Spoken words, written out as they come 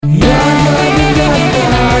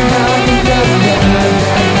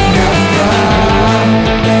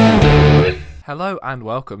Hello and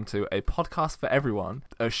welcome to A Podcast for Everyone,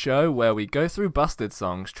 a show where we go through Busted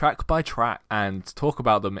songs track by track and talk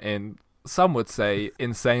about them in, some would say,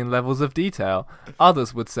 insane levels of detail,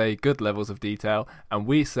 others would say good levels of detail, and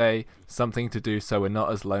we say something to do so we're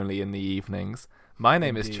not as lonely in the evenings. My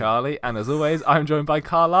name is Charlie, and as always, I'm joined by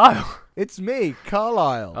Carlisle. It's me,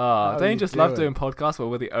 Carlisle. Don't you just love doing podcasts where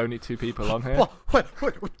we're the only two people on here? What?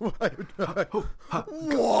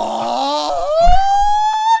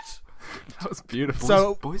 That was beautiful.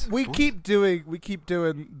 So we keep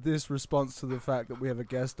doing this response to the fact that we have a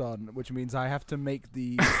guest on, which means I have to make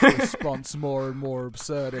the response more and more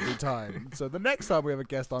absurd every time. So the next time we have a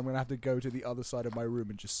guest on, I'm going to have to go to the other side of my room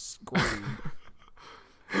and just scream.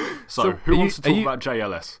 So who wants to talk about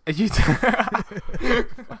JLS? Are you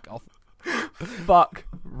Fuck off. Fuck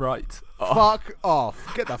right off. Fuck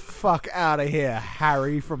off. Get the fuck out of here,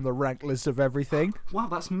 Harry from the rank list of everything. Wow,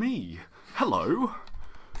 that's me. Hello.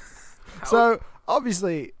 So,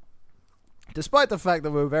 obviously, despite the fact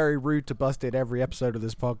that we're very rude to Busted every episode of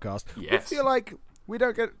this podcast, Yes. we feel like we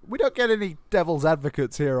don't get any devil's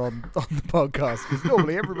advocates here on the podcast, because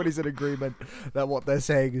normally everybody's in agreement that what they're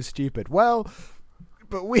saying is stupid. Well,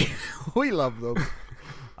 but we love them.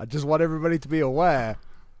 I just want everybody to be aware,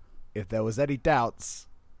 if there was any doubts,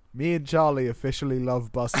 me and Charlie officially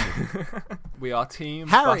love Busted. We are team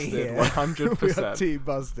Harry Busted, here. 100%. We are team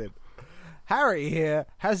Busted. Harry here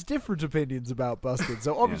has different opinions about Busted,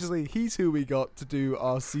 so obviously he's who we got to do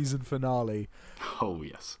our season finale. Oh,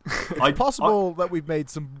 yes. It's possible that we've made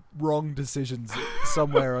some wrong decisions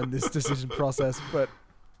somewhere on this decision process, but...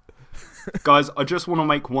 Guys, I just want to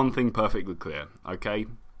make one thing perfectly clear, okay?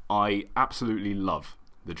 I absolutely love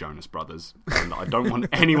the Jonas Brothers, and I don't want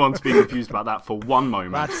anyone to be confused about that for one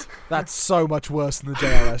moment. That's so much worse than the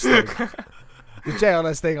JLS thing. The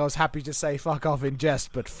JLS thing, I was happy to say fuck off in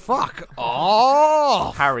jest, but fuck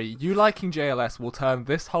off! Harry, you liking JLS will turn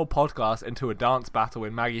this whole podcast into a dance battle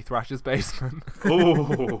in Maggie Thrash's basement.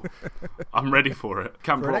 Oh, I'm ready for it.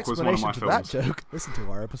 Camp For Rock was one of my an explanation films. to that joke, listen to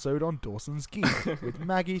our episode on Dawson's Geek with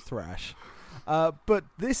Maggie Thrash. But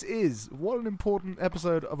this is, what an important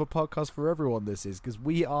episode of A Podcast for Everyone this is, because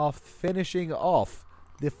we are finishing off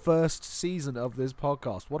the first season of this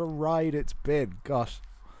podcast. What a ride it's been. Gosh.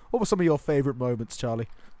 What were some of your favourite moments, Charlie?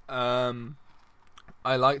 I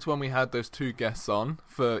liked when we had those two guests on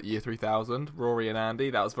for Year 3000, Rory and Andy.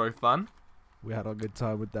 That was very fun. We had a good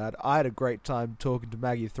time with that. I had a great time talking to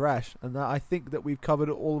Maggie Thrash, and I think that we've covered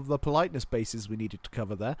all of the politeness bases we needed to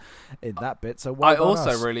cover there in that bit. So I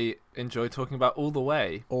also really enjoyed talking about All the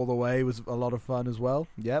Way. All the Way was a lot of fun as well.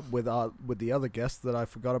 Yeah, with the other guests that I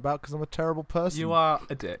forgot about because I'm a terrible person. You are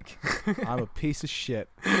a dick. I'm a piece of shit.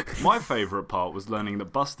 My favourite part was learning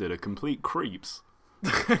that Busted are complete creeps.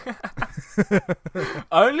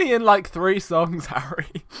 Only in like 3 songs,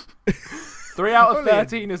 Harry. 3 out of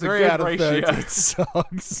 13 is a good ratio.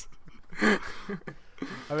 Songs. I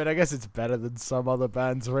mean, I guess it's better than some other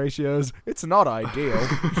bands' ratios. It's not ideal.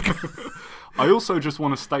 I also just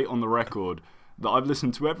want to state on the record that I've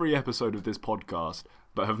listened to every episode of this podcast,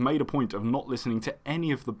 but have made a point of not listening to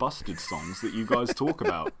any of the Busted songs that you guys talk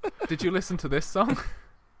about. Did you listen to this song?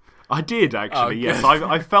 I did, actually, Oh, yes.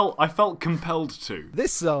 I felt compelled to.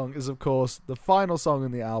 This song is, of course, the final song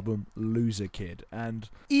in the album, Loser Kid. And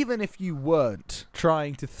even if you weren't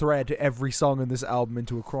trying to thread every song in this album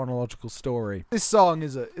into a chronological story, this song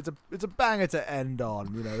is it's a banger to end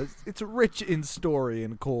on. You know, it's rich in story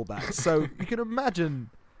and callbacks. So you can imagine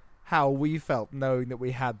how we felt knowing that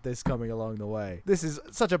we had this coming along the way. This is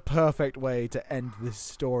such a perfect way to end this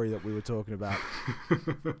story that we were talking about.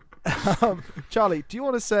 Charlie, do you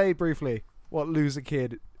want to say briefly what Loser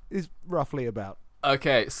Kid is roughly about?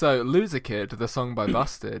 Okay, so Loser Kid, the song by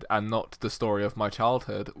Busted, and not the story of my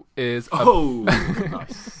childhood, is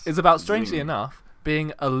nice. is about, strangely enough,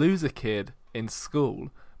 being a loser kid in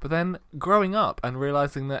school, but then growing up and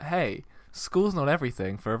realising that, hey, school's not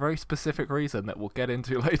everything for a very specific reason that we'll get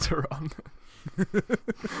into later on.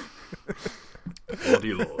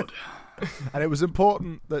 Lordy Lord. And it was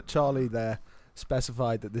important that Charlie there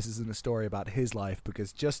specified that this isn't a story about his life,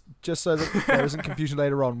 because just so that there isn't confusion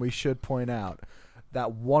later on, we should point out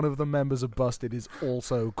that one of the members of Busted is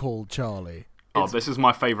also called Charlie. This is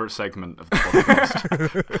my favourite segment of the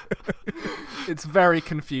podcast. It's very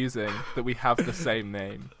confusing that we have the same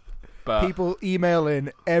name. But people email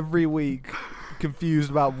in every week confused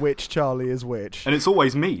about which Charlie is which. And it's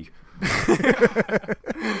always me.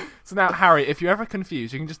 So now, Harry, if you're ever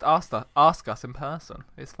confused, you can just ask us in person.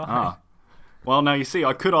 It's fine. Well, now you see,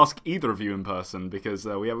 I could ask either of you in person because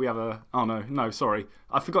we have a. Oh no, sorry,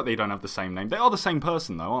 I forgot they don't have the same name. They are the same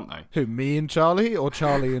person though, aren't they? Who, me and Charlie, or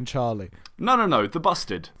Charlie and Charlie? No, the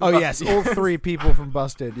Busted. Yes, all three people from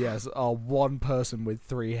Busted, yes, are one person with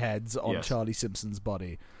three heads on Charlie Simpson's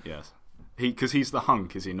body. Yes, because he's the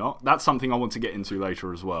hunk, is he not? That's something I want to get into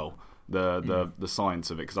later as well. The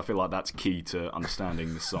science of it, because I feel like that's key to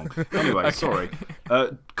understanding this song. Anyway, sorry.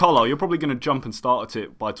 Carlisle, you're probably going to jump and start at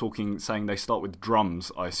it by saying they start with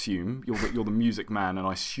drums, I assume. You're the music man, and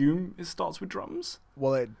I assume it starts with drums?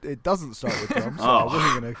 Well, it doesn't start with drums, so I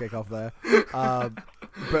wasn't going to kick off there.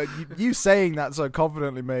 But you saying that so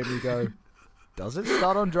confidently made me go, does it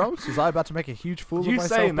start on drums? Was I about to make a huge fool of myself?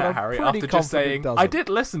 You saying that, Harry, after just saying, I did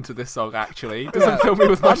listen to this song, actually. It doesn't fill me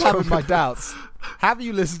with much I'm having my doubts. Have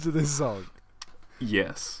you listened to this song?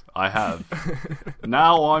 Yes, I have.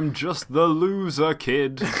 Now I'm just the loser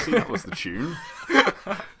kid. See, that was the tune.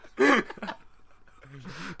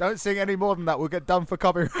 Don't sing any more than that. We'll get done for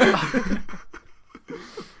copyright.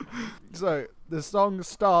 So, the song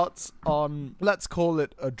starts on, let's call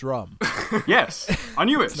it a drum. Yes, I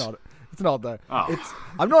knew it. It's not though. Oh.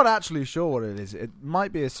 I'm not actually sure what it is. It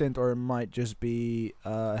might be a synth or it might just be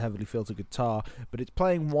a heavily filtered guitar, but it's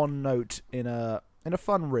playing one note in a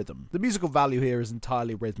fun rhythm. The musical value here is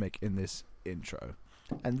entirely rhythmic in this intro.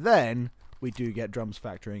 And then we do get drums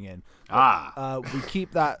factoring in. We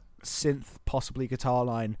keep that synth, possibly guitar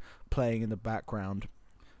line playing in the background.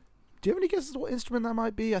 Do you have any guesses what instrument that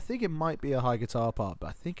might be? I think it might be a high guitar part, but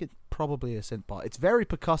I think it's probably a synth part. It's very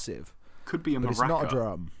percussive. Could be a maraca. It's not a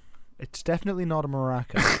drum. It's definitely not a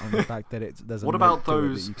maraca on the fact that there's a What about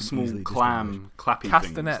those small clappy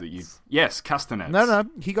things that you... Yes, castanets. No,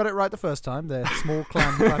 he got it right the first time. They're small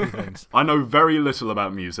clappy things. I know very little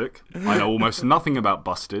about music. I know almost nothing about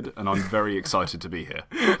Busted, and I'm very excited to be here.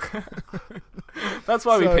 That's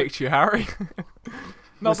why we picked you, Harry.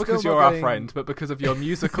 Not because you're our friend, but because of your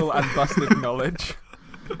musical and Busted knowledge.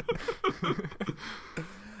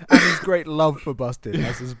 And his great love for Busted,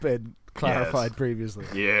 as has been clarified previously.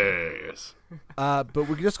 Yes. But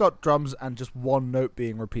we just got drums and just one note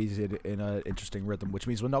being repeated in an interesting rhythm, which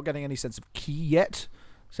means we're not getting any sense of key yet.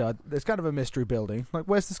 So there's kind of a mystery building. Like,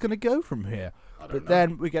 where's this going to go from here? But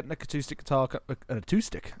then we get an acoustic guitar. An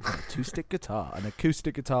acoustic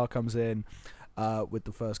guitar comes in with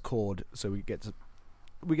the first chord. So we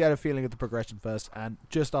get a feeling of the progression first, and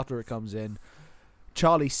just after it comes in,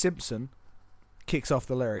 Charlie Simpson kicks off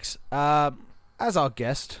the lyrics. As our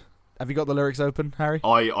guest, have you got the lyrics open, Harry?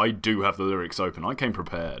 I do have the lyrics open. I came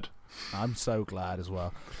prepared. I'm so glad as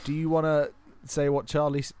well. Do you want to say what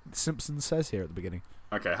Charlie Simpson says here at the beginning?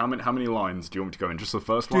 Okay, how many lines do you want me to go in? Just the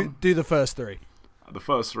first one? Do the first three. The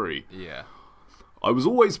first three? Yeah. I was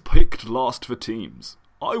always picked last for teams.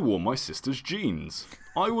 I wore my sister's jeans.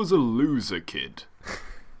 I was a loser kid.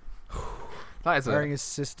 That is wearing his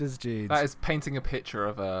sister's jeans. That is painting a picture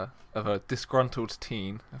of a disgruntled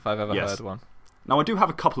teen, if I've ever heard one. Now, I do have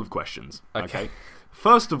a couple of questions. Okay.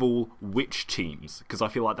 First of all, which teams? Because I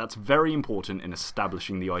feel like that's very important in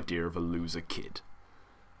establishing the idea of a loser kid.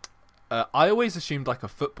 I always assumed like a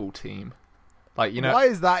football team. Like, you know, why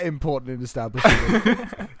is that important in establishing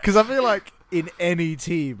it? Because I feel like in any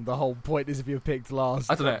team, the whole point is if you're picked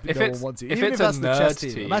last. I don't know. If it's a nerd the chess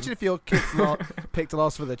team. Imagine if you're picked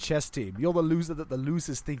last for the chess team. You're the loser that the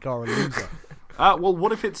losers think are a loser. Well,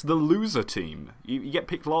 what if it's the loser team? You get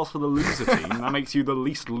picked last for the loser team. That makes you the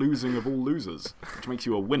least losing of all losers, which makes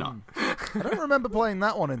you a winner. I don't remember playing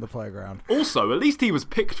that one in the playground. Also, at least he was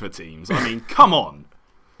picked for teams. I mean, come on.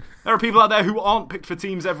 There are people out there who aren't picked for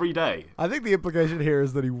teams every day. I think the implication here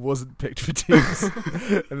is that he wasn't picked for teams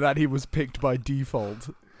and that he was picked by default.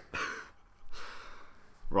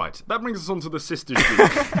 Right, that brings us on to the sister's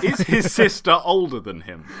gene. Is his sister older than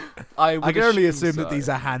him? I can only assume that these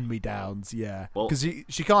are hand-me-downs, yeah. Because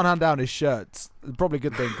she can't hand down his shirts. Probably a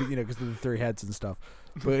good thing, because of the three heads and stuff.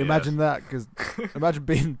 But imagine that, because imagine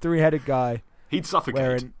being a three-headed guy. He'd suffocate.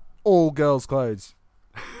 Wearing all girls' clothes.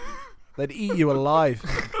 They'd eat you alive.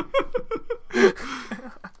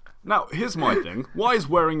 Now, here's my thing. Why is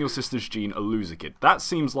wearing your sister's jean a loser kid? That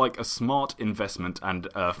seems like a smart investment and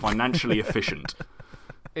financially efficient.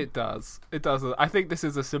 It does. I think this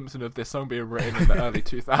is a symptom of this song being written in the early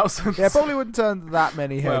 2000s. Yeah, probably wouldn't turn that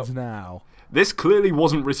many heads now. This clearly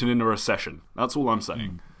wasn't written in a recession. That's all I'm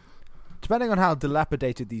saying. Depending on how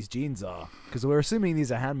dilapidated these jeans are, because we're assuming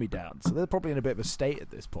these are hand-me-downs, so they're probably in a bit of a state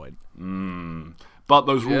at this point. But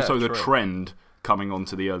those were also the trend coming on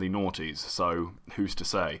to the early noughties, so who's to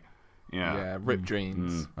say? Yeah, ripped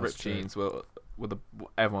jeans. Ripped jeans were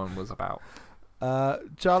everyone was about.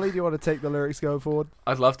 Charlie, do you want to take the lyrics going forward?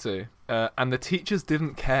 I'd love to. And the teachers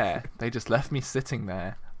didn't care. They just left me sitting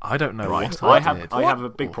there. I don't know what I did. I have a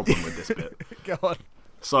big problem with this bit. Go on.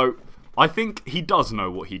 So, I think he does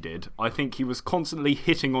know what he did. I think he was constantly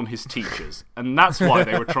hitting on his teachers, and that's why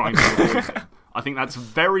they were trying to avoid him. I think that's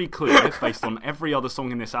very clear, based on every other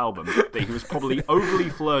song in this album, that he was probably overly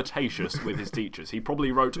flirtatious with his teachers. He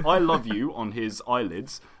probably wrote "I love you" on his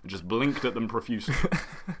eyelids and just blinked at them profusely.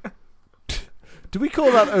 Do we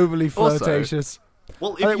call that overly flirtatious?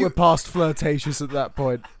 Well, I think we're past flirtatious at that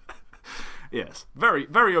point. Yes, very,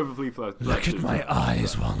 very overly flirtatious. Look at my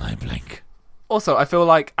eyes while I blink. Also, I feel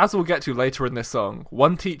like, as we'll get to later in this song,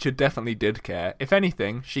 one teacher definitely did care. If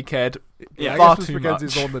anything, she cared far too much.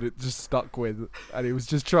 Mackenzie's one that it just stuck with, and he was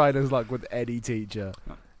just trying his luck with any teacher.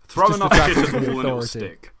 Throw enough shit at the wall and it'll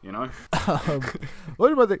stick, you know?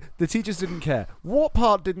 What about the teachers didn't care? What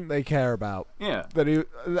part didn't they care about? Yeah.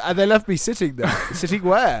 And they left me sitting there. Sitting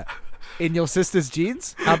where? In your sister's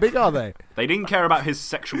jeans? How big are they? They didn't care about his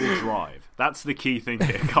sexual drive. That's the key thing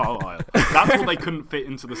here, Carlisle. That's what they couldn't fit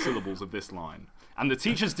into the syllables of this line. And the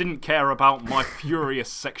teachers didn't care about my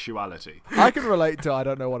furious sexuality. I can relate to I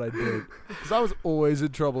don't know what I did. Because I was always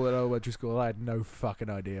in trouble in elementary school and I had no fucking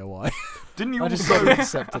idea why. Didn't you I just also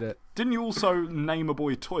accepted it. Didn't you also name a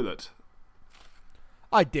boy toilet?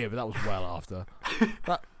 I did, but that was well after.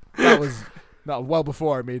 That was well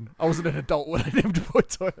before. I mean, I wasn't an adult when I named a boy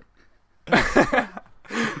toilet. That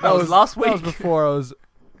was last week. That was before I was.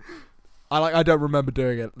 I don't remember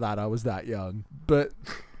doing it. I was that young. But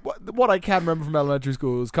what I can remember from elementary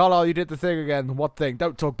school is, Carlisle, you did the thing again. What thing?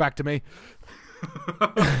 Don't talk back to me.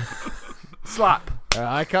 Slap.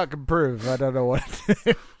 I can't improve. I don't know what.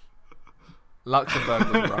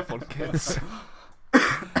 Luxembourg was rough on kids.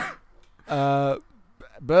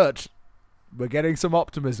 But we're getting some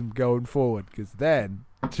optimism going forward, because then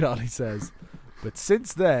Charlie says, but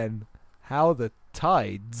since then, how the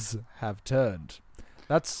tides have turned.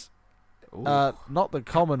 That's not the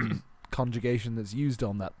common conjugation that's used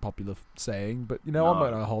on that popular saying, but I'm not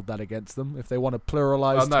going to hold that against them if they want to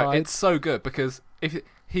pluralize tides. It's so good, because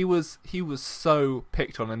he was so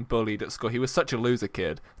picked on and bullied at school. He was such a loser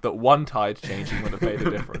kid that one tide changing would have made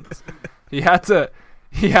a difference. He had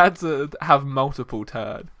to have multiple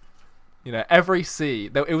turn. Every sea.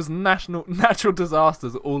 It was natural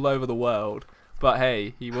disasters all over the world. But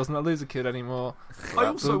hey, he wasn't a loser kid anymore. I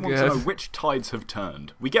also want to know which tides have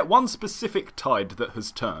turned. We get one specific tide that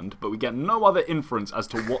has turned, but we get no other inference as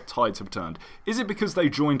to what tides have turned. Is it because they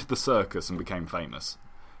joined the circus and became famous?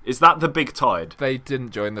 Is that the big tide? They didn't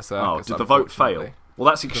join the circus. Oh, did the vote fail? Well,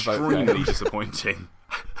 that's extremely disappointing.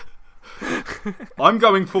 I'm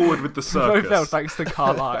going forward with the circus. The vote failed thanks to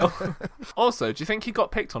Carlisle. Also, do you think he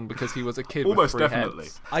got picked on because he was a kid Almost with three definitely.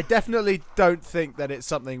 heads? I definitely don't think that it's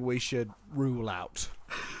something we should rule out.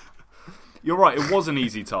 You're right, it was an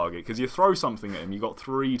easy target, because you throw something at him, you got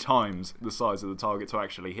 3 times the size of the target to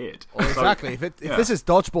actually hit. Well, exactly. If this is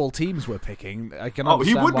dodgeball teams we're picking, I can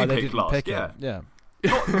understand he would why be they picked didn't last, pick yeah. him.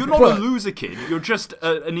 Yeah. You're not a loser kid, you're just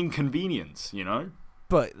an inconvenience,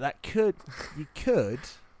 But you could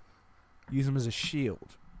use him as a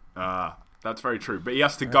shield. That's very true. But he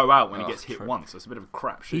has to go out when he gets hit once. That's a bit of a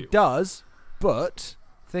crap shield. He does, but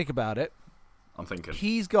think about it. I'm thinking.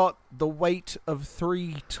 He's got the weight of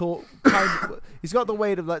 3 he's got the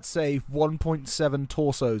weight of, let's say, 1.7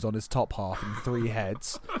 torsos on his top half and 3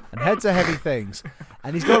 heads. And heads are heavy things.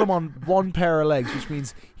 And he's got them on 1 pair of legs, which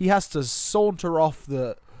means he has to saunter off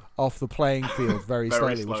the playing field very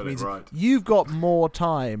slowly, which means you've got more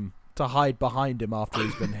time to hide behind him after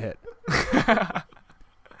he's been hit.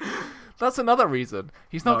 That's another reason.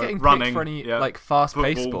 He's not getting running, picked for any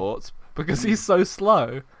fast-paced sports because he's so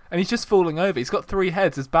slow. And he's just falling over. He's got 3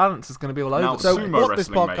 heads. His balance is going to be all over. So what this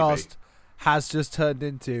podcast has just turned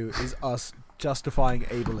into is us justifying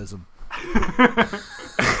ableism.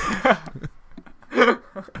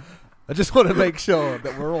 I just want to make sure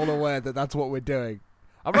that we're all aware that that's what we're doing.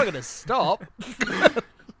 I'm not going to stop.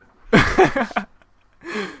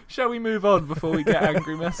 Shall we move on before we get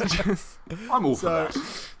angry messages? I'm all for that.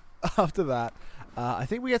 After that, I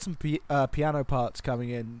think we had some piano parts coming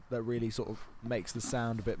in that really sort of makes the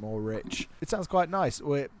sound a bit more rich. It sounds quite nice.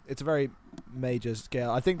 It's a very major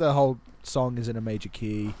scale. I think the whole song is in a major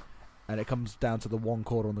key, and it comes down to the 1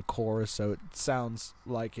 chord on the chorus, so it sounds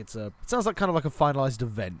like kind of like a finalized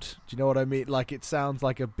event. Do you know what I mean? Like it sounds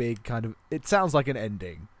like a big kind of. It sounds like an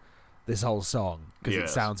ending. this whole song because it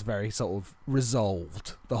sounds very sort of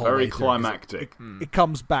resolved. The whole very way through, climactic. It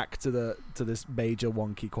comes back to this major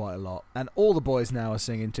wonky quite a lot, and all the boys now are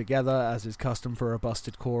singing together as is custom for a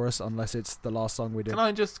busted chorus, unless it's the last song we did. Can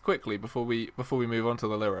I just quickly before we move on to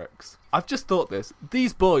the lyrics? I've just thought this.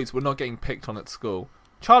 These boys were not getting picked on at school.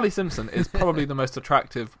 Charlie Simpson is probably the most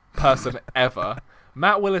attractive person ever.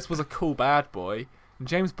 Matt Willis was a cool bad boy.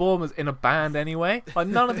 James Bourne was in a band anyway. Like,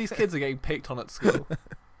 none of these kids are getting picked on at school.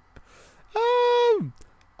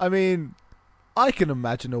 I mean, I can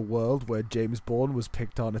imagine a world where James Bourne was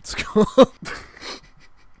picked on at school.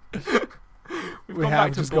 We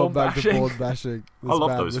have just gone back to Bourne bashing. This I love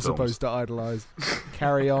man those we're films. supposed to idolise.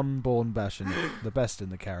 Carry On Bourne bashing, the best in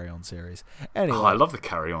the Carry On series. Anyway, I love the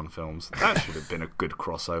Carry On films. That should have been a good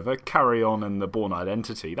crossover. Carry On and the Bourne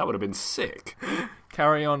Identity. That would have been sick.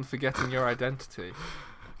 Carry on forgetting your identity.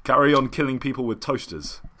 Carry On killing people with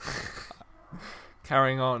toasters.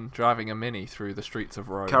 Carrying on driving a Mini through the streets of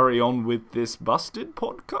Rome. Carry on with this busted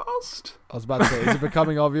podcast. I was about to say, is it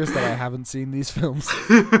becoming obvious that I haven't seen these films?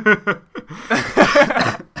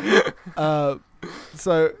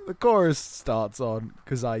 So the chorus starts on,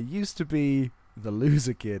 because I used to be the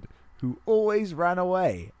loser kid who always ran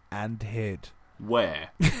away and hid.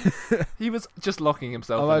 Where? He was just locking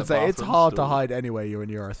himself I in would the say it's bathroom hard stall. to hide anyway when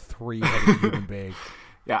you're a 3-headed human being.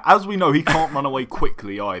 Yeah, as we know, he can't run away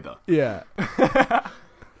quickly either. Yeah.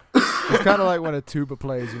 It's kind of like when a tuba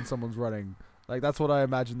plays when someone's running. Like, that's what I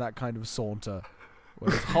imagine that kind of saunter.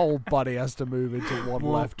 Where his whole body has to move into one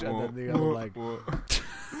left and then the other leg.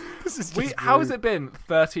 This is just How has rude. it been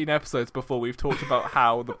 13 episodes before we've talked about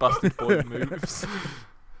how the busted boy moves?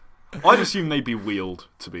 I'd assume they'd be wheeled,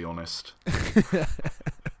 to be honest.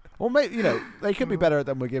 Or maybe, they could be better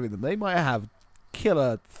than we're giving them. They might have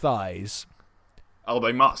killer thighs. Oh,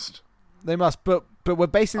 they must. They must, but we're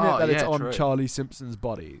basing it that it's on true. Charlie Simpson's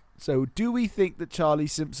body. So do we think that Charlie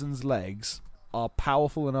Simpson's legs are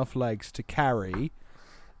powerful enough legs to carry,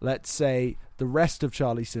 let's say, the rest of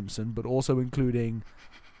Charlie Simpson, but also including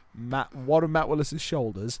one of Matt Willis's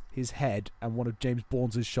shoulders, his head, and one of James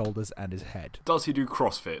Bourne's shoulders and his head? Does he do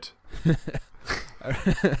CrossFit? I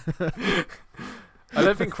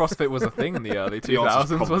don't think CrossFit was a thing in the early The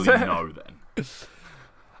answer's 2000s, was probably it? no, then.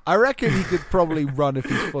 I reckon he could probably run if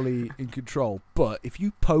he's fully in control, but if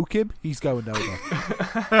you poke him, he's going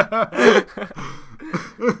over.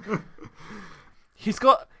 He's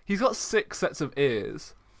got 6 sets of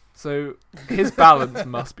ears, so his balance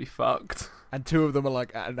must be fucked. And 2 of them are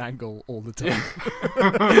like at an angle all the time.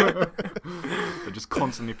 They just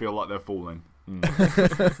constantly feel like they're falling. Do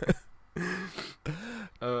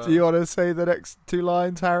you want to say the next 2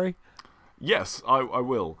 lines, Harry? Yes, I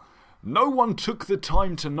will. No one took the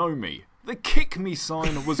time to know me. The kick me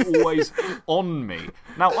sign was always on me.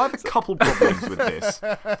 Now, I have a couple problems with this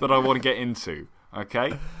that I want to get into,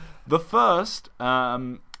 okay? The first,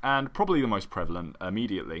 and probably the most prevalent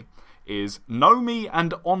immediately, is know me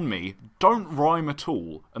and on me don't rhyme at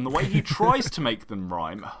all, and the way he tries to make them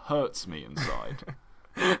rhyme hurts me inside.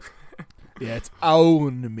 Yeah, it's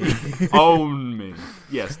own me. Own me.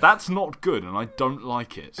 Yes, that's not good, and I don't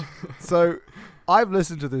like it. So, I've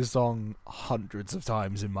listened to this song hundreds of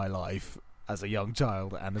times in my life as a young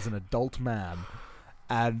child and as an adult man,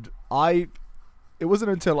 and it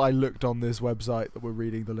wasn't until I looked on this website that we're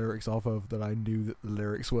reading the lyrics off of that I knew that the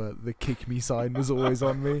lyrics were the kick me sign was always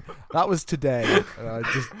on me. That was today, and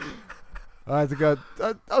I had to go.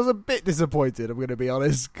 I was a bit disappointed, I'm going to be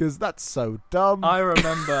honest, because that's so dumb. I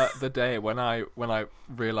remember the day when I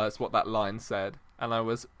realised what that line said, and I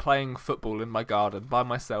was playing football in my garden by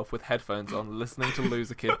myself with headphones on, listening to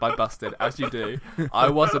Loser Kid by Busted, as you do. I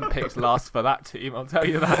wasn't picked last for that team, I'll tell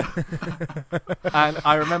you that. And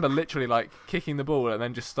I remember literally like kicking the ball and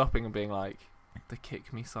then just stopping and being like, the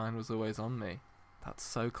kick me sign was always on me. That's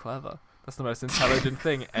so clever. That's the most intelligent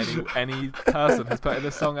thing any person has put in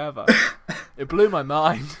this song ever. It blew my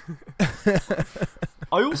mind.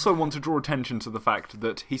 I also want to draw attention to the fact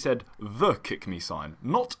that he said the kick me sign,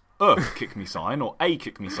 not a kick me sign or a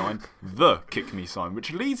kick me sign, the kick me sign,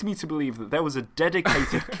 which leads me to believe that there was a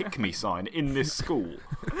dedicated kick me sign in this school.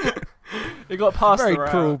 It got passed Very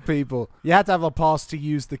around. cruel people. You had to have a pass to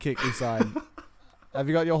use the kick me sign. Have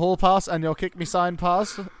you got your hall pass and your kick me sign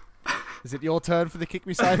pass? Is it your turn for the kick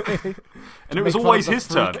me sign? And it was always his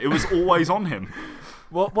turn. It was always on him.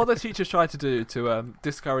 What the teachers tried to do to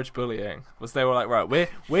discourage bullying was they were like, right,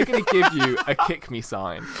 we're going to give you a kick me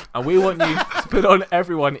sign, and we want you to put on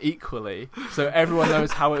everyone equally, so everyone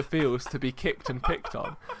knows how it feels to be kicked and picked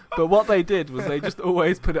on. But what they did was they just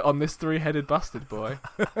always put it on this 3-headed busted boy,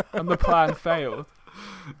 and the plan failed.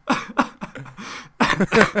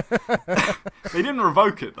 They didn't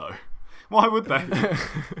revoke it though. Why would they?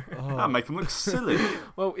 That'd make them look silly.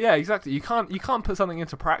 Well, yeah, exactly. You can't put something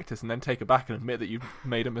into practice and then take it back and admit that you've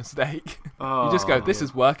made a mistake. You just go, this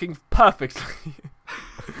is working perfectly.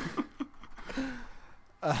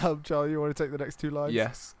 Charlie, you want to take the next two lines?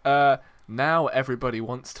 Yes. Now everybody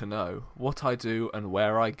wants to know what I do and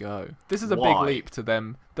where I go. This is a Why? big leap to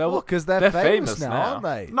them. Because they're famous now, aren't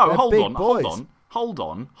they? No, they're hold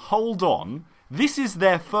on. This is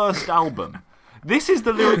their first album. This is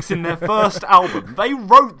the lyrics in their first album. They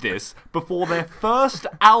wrote this before their first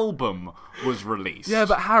album was released. Yeah,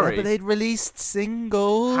 but Harry... Yeah, but they'd released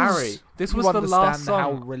singles. Harry, this was you the last understand song.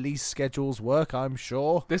 how release schedules work, I'm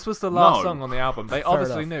sure. This was the last No. song on the album. They Fair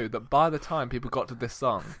obviously enough. knew that by the time people got to this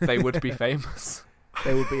song, they would be famous.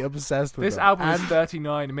 They would be obsessed with This them. album is And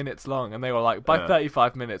 39 minutes long, and they were like, by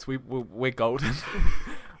 35 minutes, we're golden.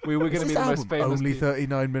 We were going to is be this the most album famous. only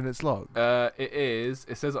 39 minutes long? It is.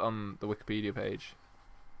 It says it on the Wikipedia page.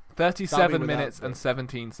 37 minutes and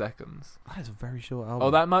 17 seconds. That is a very short album. Oh,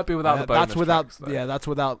 that might be without the bonus that's without, tracks, though. yeah, that's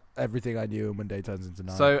without Everything I Knew and When Day Turns Into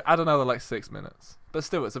Night. So add another like 6 minutes. But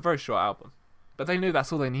still, it's a very short album. But they knew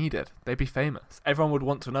that's all they needed. They'd be famous. Everyone would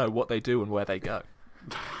want to know what they do and where they go.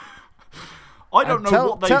 I don't know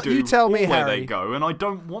what they do you tell me, or where Harry. they go, and I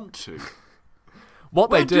don't want to. What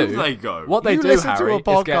Where they do, they go? what they you do, listen Harry, to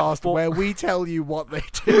a is get podcast where we tell you what they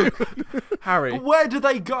do. Harry, But where do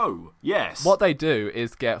they go? Yes. what they do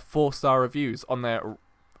is get 4-star reviews on their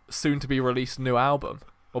soon-to-be-released new album.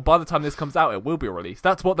 Well, by the time this comes out, it will be released.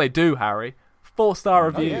 That's what they do, Harry. 4-star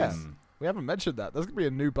reviews. yeah. We haven't mentioned that. There's going to be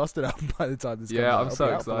a new Busted album by the time this comes Yeah, out. I'm It'll so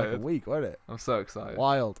be out for like excited. a week, won't it? I'm so excited.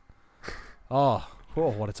 Wild. Oh,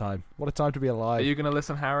 what a time. What a time to be Are alive. you going to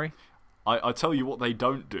listen, Harry? I tell you what they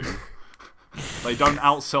don't do. They don't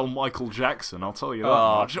outsell Michael Jackson, I'll tell you that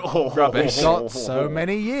much. rubbish. We've got so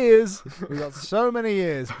many years. We've got so many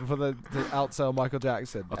years before to outsell Michael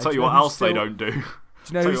Jackson. I'll tell you what else they don't do. Do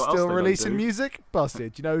you know Tell you who's what else still they don't releasing do. music?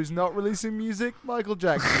 Busted. Do you know who's not releasing music? Michael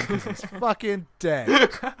Jackson. 'Cause he's fucking dead.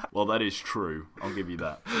 Well, that is true. I'll give you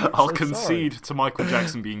that. I'll so concede to Michael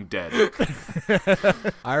Jackson being dead.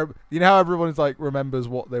 You know how everyone's like remembers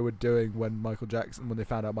what they were doing when they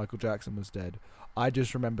found out Michael Jackson was dead. I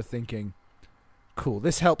just remember thinking, cool,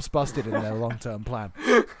 this helps Busted in their long-term plan.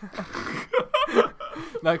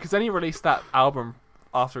 No, because then he released that album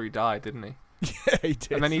after he died, didn't he? Yeah, he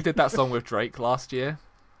did. And then he did that song with Drake last year.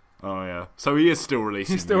 Oh, yeah. So he is still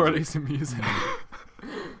releasing He's still music. releasing music.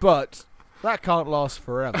 But that can't last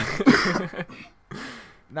forever.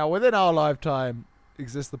 Now, within our lifetime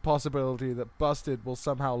exists the possibility that Busted will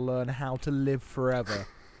somehow learn how to live forever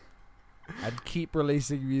and keep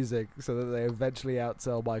releasing music so that they eventually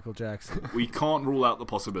outsell Michael Jackson. We can't rule out the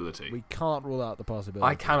possibility. We can't rule out the possibility.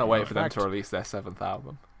 I cannot wait for them In fact, to release their 7th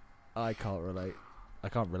album. I can't relate. I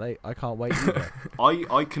can't wait either.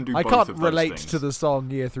 I can do I both can't of those relate things. to the song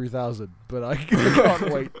Year 3000, but I can't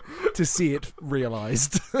wait to see it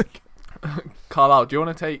realised. Carlisle, do you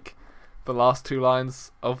want to take the last 2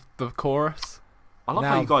 lines of the chorus? I love Now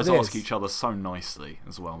how you guys ask this- each other so nicely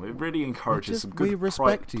as well. It really encourages some we good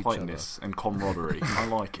respect each politeness and camaraderie. I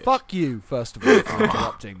like it. Fuck you, first of all, for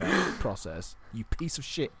interrupting that process. You piece of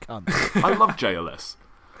shit cunt. I love JLS.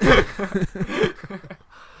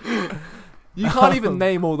 You can't even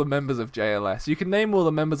name all the members of JLS. You can name all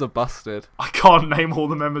the members of Busted. I can't name all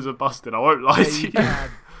the members of Busted. I won't lie Yeah, to you you. can.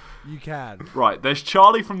 You can. Right, there's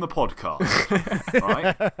Charlie from the podcast.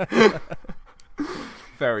 Right,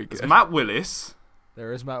 Very there's good. Matt Willis,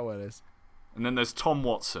 There is Matt Willis. and then there's Tom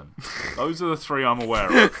Watson. Those are the 3 I'm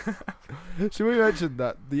aware of. Should we mention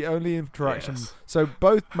that the only interaction... Yes. So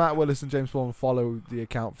both Matt Willis and James Bond follow the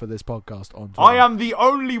account for this podcast on Twitter. I am the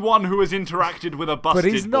only one who has interacted with a Busted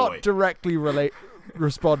But he's not boy. directly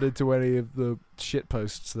responded to any of the shit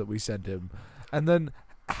posts that we sent him. And then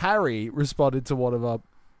Harry responded to one of our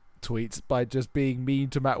tweets by just being mean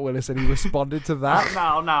to Matt Willis, and he responded to that.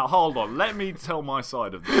 Now, hold on. Let me tell my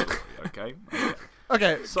side of the story, okay?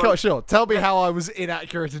 Okay, So- sure. Tell me how I was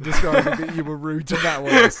inaccurate in describing that you were rude to Matt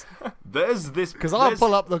Willis. There's this... Because I'll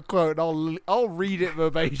pull up the quote and I'll read it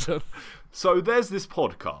verbatim. So there's this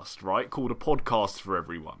podcast, right, called A Podcast for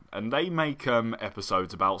Everyone, and they make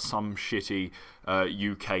episodes about some shitty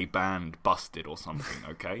UK band, Busted or something,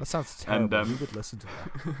 okay? That sounds terrible. And, Who would listen to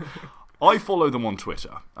that? I follow them on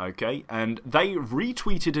Twitter, okay? And they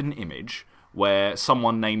retweeted an image where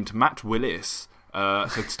someone named Matt Willis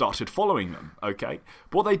had started following them, okay?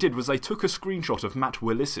 But what they did was they took a screenshot of Matt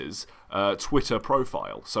Willis's Twitter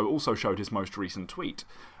profile, so it also showed his most recent tweet.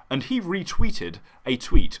 And he retweeted a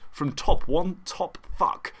tweet from Tom Watson.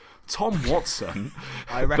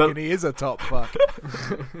 I reckon he is a top fuck.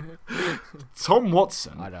 Tom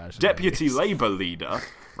Watson, I know, it's Deputy hilarious. Labour leader,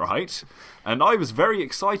 right? And I was very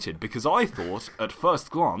excited because I thought, at first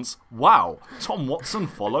glance, wow, Tom Watson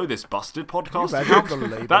follow this Busted podcast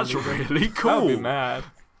account? That's really cool. I'll be mad.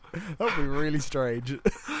 That would be really strange.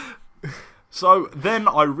 So then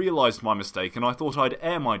I realised my mistake and I thought I'd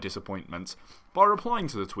air my disappointment by replying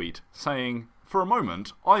to the tweet, saying, for a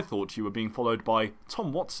moment, I thought you were being followed by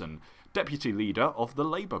Tom Watson, deputy leader of the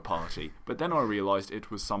Labour Party, but then I realised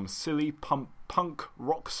it was some silly punk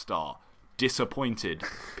rock star. Disappointed,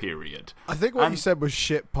 period. I think what you said was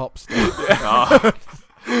shit pop star.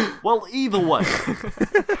 Well, either way,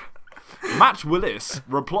 Matt Willis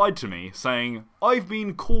replied to me saying, I've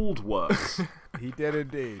been called worse. He did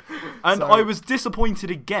indeed. And I was disappointed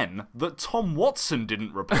again that Tom Watson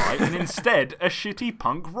didn't reply and instead a shitty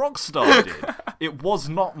punk rock star did. It was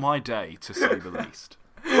not my day, to say the least.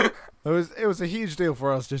 It was a huge deal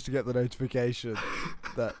for us just to get the notification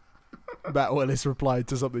that Matt Willis replied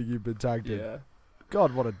to something you've been tagged in. Yeah.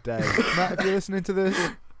 God, what a day. Matt, if you're listening to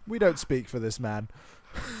this, we don't speak for this man.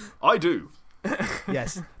 I do.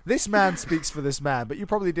 Yes, this man speaks for this man, but you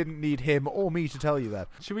probably didn't need him or me to tell you that.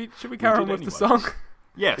 Should we carry on with the song?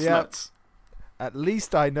 Yes, Yeah. let's. At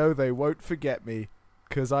least I know they won't forget me,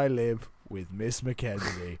 'cause I live with Miss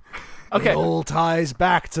Mackenzie. Okay. It all ties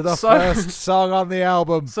back to the first song on the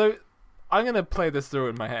album. So I'm going to play this through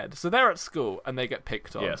in my head. So they're at school and they get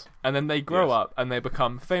picked on. Yes. And then they grow Yes. up and they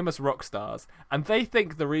become famous rock stars. And they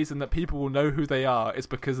think the reason that people will know who they are is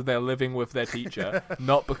because they're living with their teacher,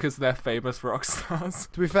 not because they're famous rock stars.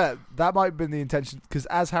 To be fair, that might have been the intention, because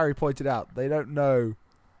as Harry pointed out, they don't know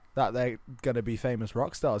that they're going to be famous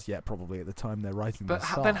rock stars yet, probably, at the time they're writing But this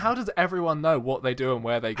song. then how does everyone know what they do and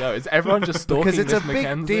where they go? Is everyone just stalking Because it's Miss a big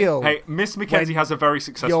Mackenzie? deal. Hey, Miss Mackenzie has a very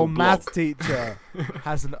successful Your blog. math teacher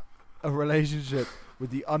has a relationship with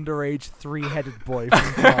the underage three-headed boy from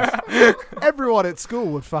class. Everyone at school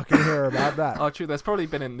would fucking hear about that. Oh, true. There's probably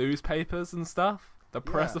been in newspapers and stuff. The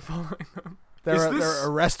press Yeah. are following them. There Is are this-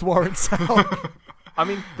 arrest warrants out. I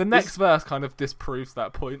mean, the next verse kind of disproves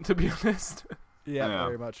that point, to be honest. Yeah, Yeah.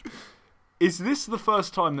 very much. Is this the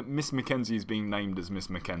first time that Miss Mackenzie is being named as Miss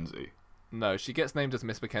Mackenzie? No, she gets named as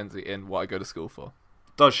Miss Mackenzie in What I Go to School For.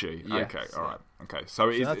 Does she? Yes. Okay, alright. Okay, so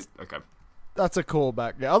it that's- is... Okay. That's a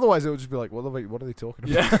callback. Yeah, otherwise it would just be like, what are they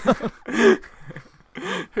talking about? Yeah.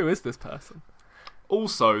 Who is this person?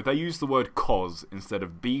 Also, they use the word cause instead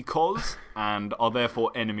of because, and are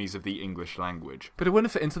therefore enemies of the English language. But it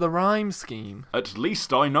wouldn't fit into the rhyme scheme. At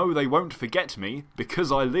least I know they won't forget me,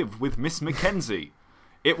 because I live with Miss Mackenzie.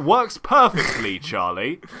 It works perfectly,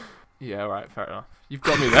 Charlie. Yeah, right, fair enough. You've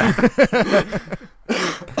got me there.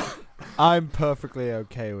 I'm perfectly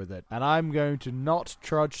okay with it. And I'm going to not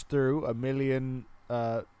trudge through a million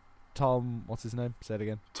Tom, what's his name? Say it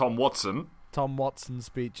again. Tom Watson. Tom Watson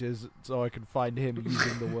speeches so I can find him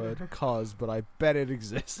using the word cause, but I bet it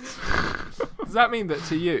exists. Does that mean that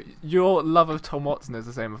to you, your love of Tom Watson is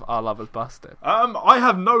the same as our love of Busted? I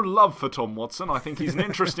have no love for Tom Watson. I think he's an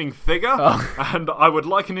interesting figure, and I would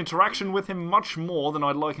like an interaction with him much more than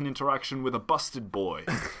I'd like an interaction with a busted boy.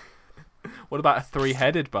 What about a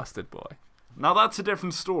three-headed Busted boy? Now that's a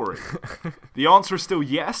different story. The answer is still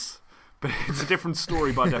yes, but it's a different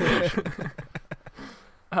story by definition.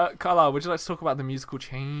 Carlisle, would you like to talk about the musical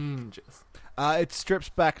changes? It strips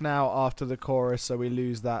back now after the chorus, so we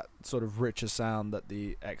lose that sort of richer sound that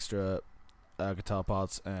the extra guitar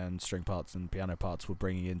parts and string parts and piano parts were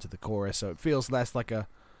bringing into the chorus. So it feels less like a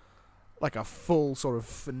full sort of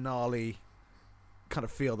finale kind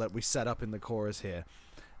of feel that we set up in the chorus here.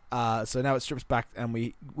 So now it strips back, and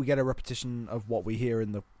we get a repetition of what we hear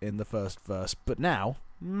in the first verse. But now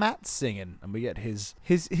Matt's singing, and we get his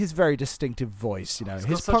very distinctive voice. You know, He's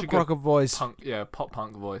his got such a punk good rocker voice, pop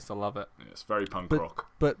punk voice. I love it. It's very punk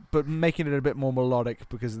rock. but making it a bit more melodic,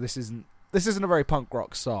 because this isn't a very punk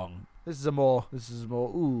rock song. This is more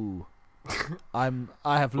ooh. I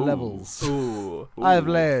have levels. Ooh. I have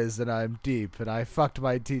layers, and I'm deep, and I fucked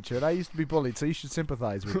my teacher, and I used to be bullied, so you should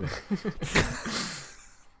sympathise with me.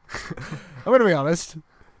 I'm going to be honest.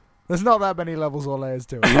 There's not that many levels or layers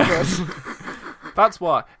to it. That's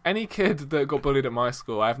why any kid that got bullied at my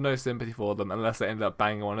school, I have no sympathy for them unless they end up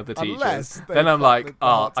banging one of the teachers. Unless they Then I'm fuck like, the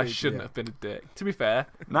hot I teacher, shouldn't yeah. have been a dick. To be fair,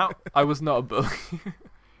 Now, I was not a bully.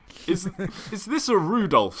 is this a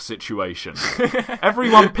Rudolph situation?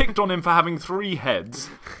 Everyone picked on him for having 3 heads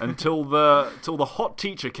until the hot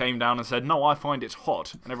teacher came down and said, "No, I find it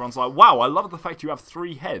hot." And everyone's like, "Wow, I love the fact you have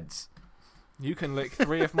 3 heads." You can lick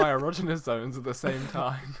 3 of my erogenous zones at the same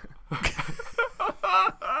time.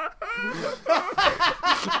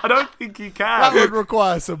 I don't think you That can. would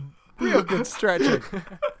require some real good stretching.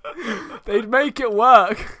 They'd make it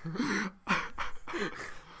work.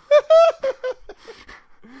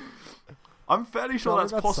 I'm fairly sure Charlie,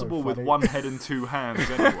 that's that's possible so with funny. one head and two hands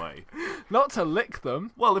anyway. Not to lick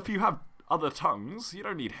them. Well, if you have other tongues, you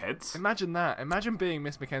don't need heads. Imagine that. Imagine being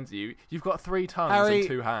Miss Mackenzie. You've got 3 tongues Harry, and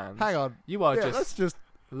 2 hands. Hang on. You are Let's just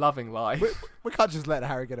loving life. we can't just let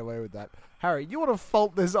Harry get away with that. Harry, you want to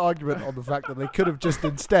fault this argument on the fact that they could have just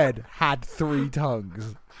instead had 3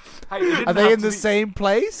 tongues? Hey, it didn't Are they have in to the be- same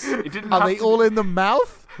place? It didn't Are have they to all be- in the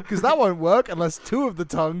mouth? Because that won't work unless 2 of the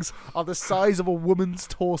tongues are the size of a woman's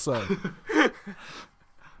torso.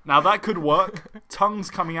 Now that could work. Tongues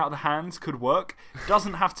coming out of the hands could work.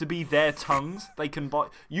 Doesn't have to be their tongues. They can buy.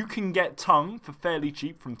 You can get tongue for fairly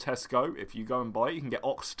cheap from Tesco. If you go and buy it, you can get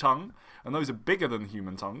ox tongue, and those are bigger than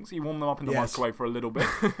human tongues. You warm them up in the Yes. microwave for a little bit.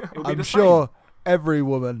 It'll be I'm the sure every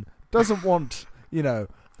woman doesn't want,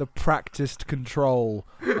 the practiced control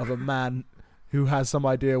of a man who has some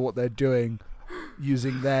idea what they're doing,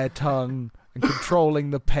 using their tongue and controlling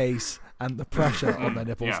the pace and the pressure on their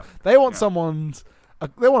nipples. Yeah. They want Yeah.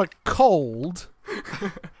 they want a cold,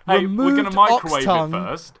 Hey, we're going to removed microwave ox it tongue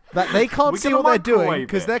first. that they can't We're see gonna what they're doing microwave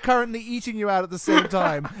because it. they're currently eating you out at the same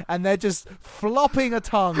time, and they're just flopping a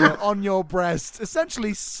tongue on your breast,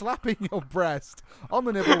 essentially slapping your breast on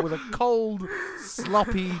the nipple with a cold,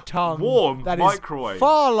 sloppy tongue Warm that microwave. is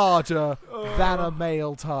far larger than a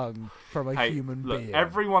male tongue from a Hey, human look, being.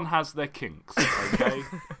 everyone has their kinks, okay?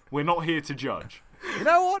 We're not here to judge. You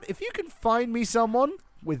know what? If you can find me someone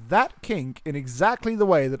with that kink in exactly the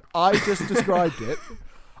way that I just described it,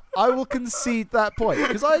 I will concede that point,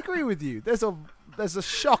 because I agree with you. There's a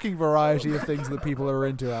shocking variety of things that people are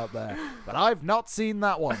into out there, but I've not seen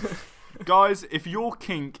that one. Guys, if your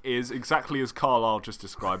kink is exactly as Carlisle just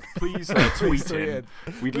described, please tweet tweet in. in.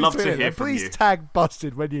 We'd Please love tweet to in, hear and from please you. tag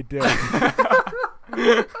Busted when you do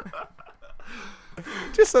it.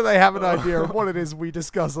 Just so they have an idea of what it is we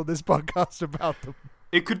discuss on this podcast about them.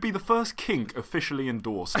 It could be the first kink officially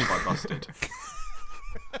endorsed by Busted.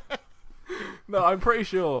 No, I'm pretty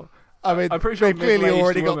sure. I mean, I'm pretty sure they've clearly middle-aged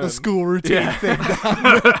already got women- the school routine Yeah. thing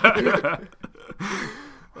down.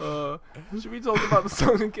 Should we talk about the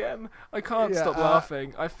song again? I can't Yeah, stop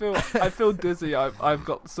laughing. I feel dizzy. I've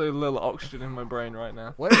got so little oxygen in my brain right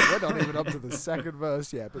now. We're not even up to the second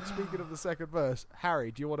verse yet. But speaking of the second verse,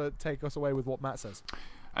 Harry, do you want to take us away with what Matt says?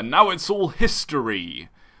 And now it's all history,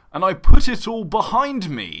 and I put it all behind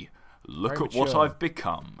me. Look Very at what mature. I've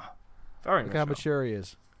become. Very Look how mature. mature he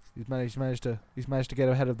is. He's managed to get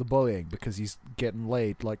ahead of the bullying because he's getting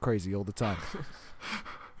laid like crazy all the time.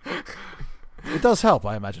 It does help,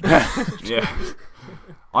 I imagine. Yeah.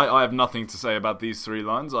 I have nothing to say about these 3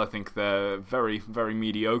 lines. I think they're very, very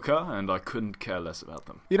mediocre, and I couldn't care less about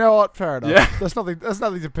them. You know what? Fair enough. Yeah. There's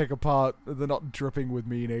nothing to pick apart. They're not dripping with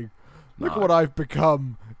meaning. Look No. at what I've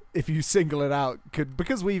become. If you single it out,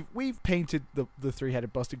 because we've painted the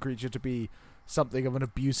 3-headed busted creature to be something of an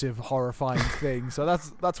abusive, horrifying thing. So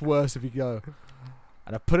that's worse if you go.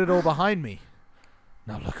 And I put it all behind me.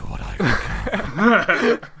 Now look at what I've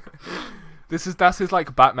become. That's his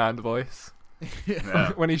like Batman voice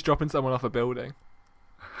Yeah. when he's dropping someone off a building.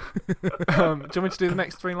 Do you want me to do the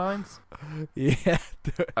next 3 lines? Yeah.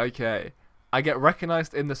 Okay. I get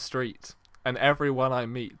recognized in the street, and everyone I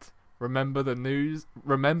meet remembers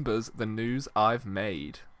the news I've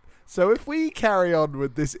made. So if we carry on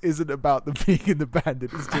with this isn't about them being in the band,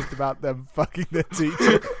 it's just about them fucking their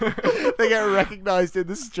teacher. They get recognised in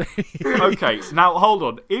the street. Okay, now hold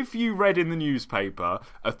on. If you read in the newspaper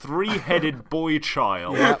a 3-headed boy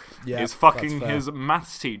child Yeah, is fucking that's fair. his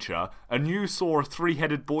maths teacher, and you saw a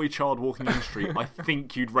 3-headed boy child walking in the street, I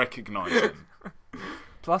think you'd recognise him.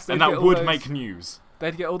 Plus, And that would make news.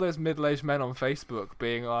 They'd get all those middle-aged men on Facebook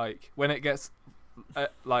being like, when it gets,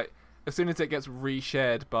 as soon as it gets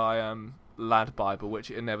reshared by Lad Bible, which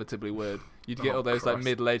it inevitably would, you'd get all those like Christ.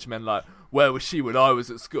 middle-aged men like, where was she when I was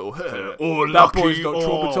at school? Oh, that lucky, boy's not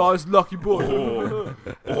traumatized, lucky boy.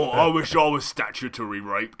 Oh, I wish I was statutory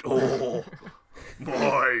raped. Oh,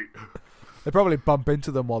 boy. They probably bump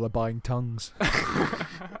into them while they're buying tongues.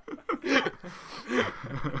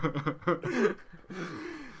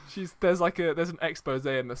 There's an expose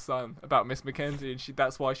in the Sun about Miss Mackenzie, and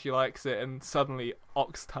that's why she likes it. And suddenly,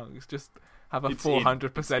 ox tongues just have a It's in.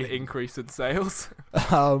 400% increase in sales.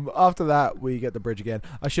 After that, we get the bridge again.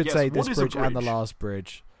 I should Yes, say what this is a bridge and the bridge? last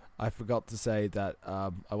bridge. I forgot to say that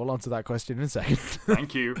I will answer that question in a second.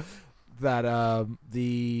 Thank you. That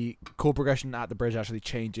the chord progression at the bridge actually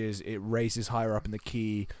changes. It raises higher up in the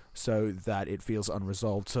key so that it feels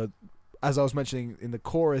unresolved. So, as I was mentioning in the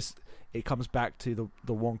chorus, it comes back to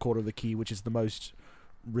the 1 chord of the key, which is the most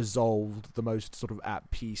resolved, the most sort of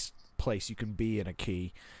at peace place you can be in a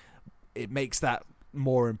key. It makes that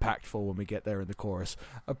more impactful when we get there in the chorus.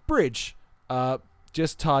 A bridge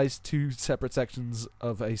just ties two separate sections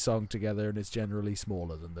of a song together, and it's generally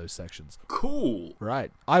smaller than those sections. Cool.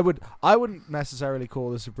 Right. I wouldn't necessarily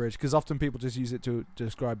call this a bridge, because often people just use it to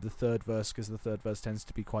describe the third verse, because the third verse tends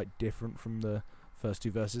to be quite different from the first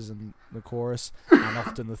two verses and the chorus, and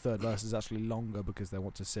often the third verse is actually longer because they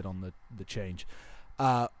want to sit on the change.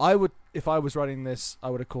 If I was writing this, I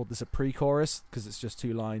would have called this a pre-chorus, because it's just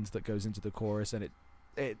two lines that goes into the chorus, and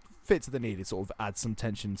it fits the need. It sort of adds some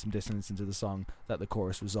tension, some dissonance into the song that the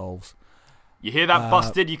chorus resolves. You hear that,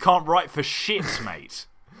 Busted? You can't write for shit, mate.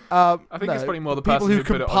 I think it's probably more the person who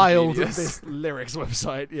put it on compiled Genius. this lyrics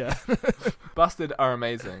website. Yeah, Busted are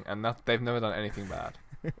amazing, and they've never done anything bad.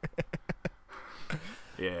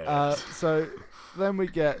 Yeah. So then we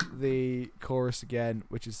get the chorus again,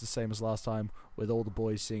 which is the same as last time, with all the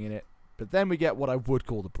boys singing it. But then we get what I would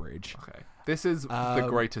call the bridge. Okay, this is the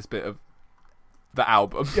greatest bit of the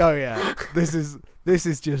album. Oh yeah, this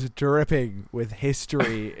is just dripping with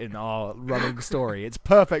history in our running story. It's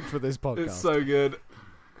perfect for this podcast. It's so good.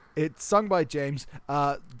 It's sung by James.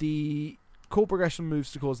 The chord progression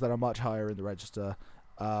moves to chords that are much higher in the register,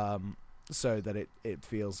 so that it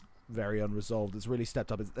feels very unresolved. It's really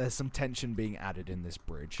stepped up. There's some tension being added in this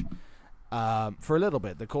bridge. For a little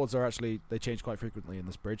bit, the chords they change quite frequently in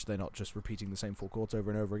this bridge. They're not just repeating the same four chords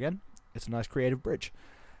over and over again. It's a nice creative bridge.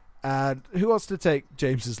 And who wants to take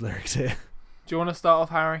James's lyrics here? Do you want to start off,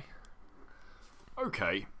 Harry?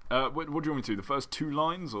 Okay. What do you want me to do? The first two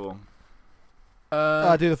lines, or?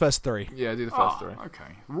 Do the first three. Yeah, do the first three.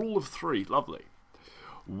 Okay. Rule of three. Lovely.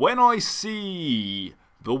 When I see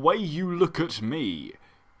the way you look at me,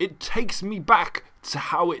 it takes me back to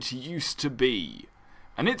how it used to be.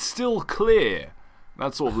 And it's still clear.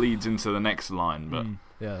 That sort of leads into the next line, but...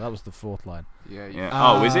 Yeah, that was the fourth line. Yeah.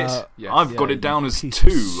 Is it? Yes. I've got it down as 2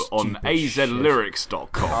 on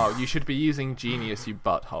azlyrics.com. Oh, you should be using Genius, you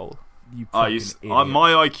butthole. You fucking idiot.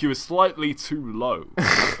 My IQ is slightly too low.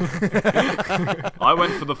 I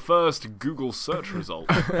went for the first Google search result.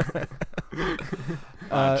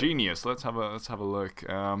 Genius. Let's have a look.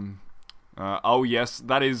 Oh yes,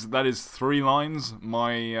 that is 3 lines.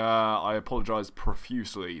 I apologise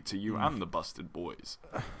profusely to you and the Busted Boys.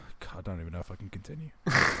 God, I don't even know if I can continue.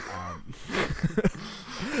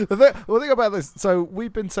 The thing about this, so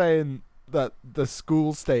we've been saying that the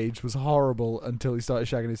school stage was horrible until he started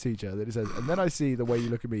shagging his teacher. Then he says, and then I see the way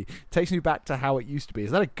you look at me takes me back to how it used to be.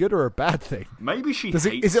 Is that a good or a bad thing? Maybe she hates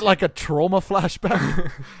him. Is it like a trauma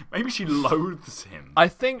flashback? Maybe she loathes him. I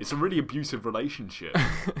think it's a really abusive relationship.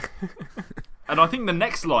 And I think the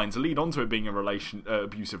next lines lead on to it being a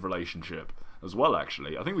abusive relationship as well,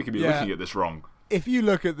 actually. I think we could be looking at this wrong. If you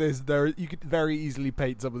look at this, you could very easily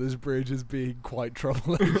paint some of this bridge as being quite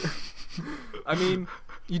troubling. I mean,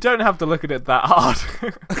 you don't have to look at it that hard.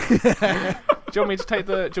 Do you want me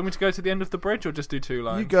to go to the end of the bridge, or just do 2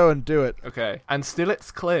 lines? You go and do it. Okay. And still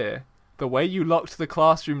it's clear, the way you locked the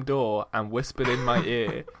classroom door and whispered in my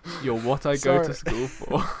ear, you're what I go to school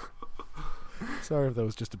for. Sorry if there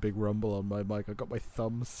was just a big rumble on my mic. I got my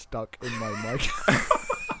thumb stuck in my mic.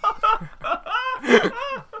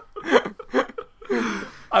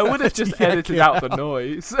 I would have just edited out the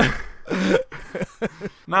noise.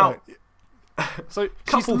 Now, so she's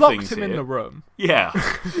couple locked things him here. in the room. Yeah.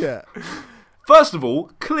 Yeah. First of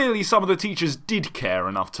all, clearly some of the teachers did care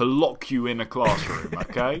enough to lock you in a classroom,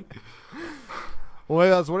 okay?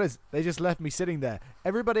 Well, that's what it is. They just left me sitting there.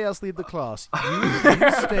 Everybody else leave the class.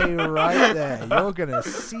 You stay right there. You're going to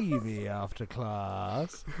see me after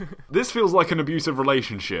class. This feels like an abusive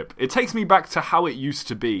relationship. It takes me back to how it used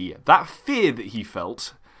to be. That fear that he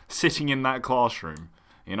felt sitting in that classroom,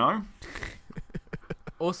 you know?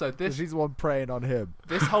 Also, she's the one preying on him.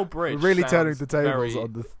 This whole bridge We're really sounds turning the tables very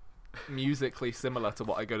on the... musically similar to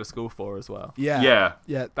what I go to school for as well. Yeah.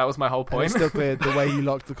 That was my whole point. And it's still clear the way you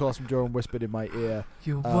locked the classroom door and whispered in my ear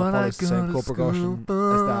follows the same chord progression as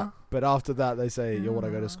that. But after that, they say, you're what I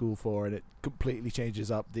go to school for, and it completely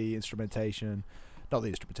changes up the instrumentation. Not the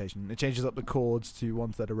instrumentation. It changes up the chords to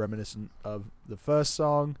ones that are reminiscent of the first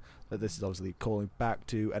song, that this is obviously calling back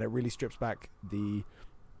to, and it really strips back the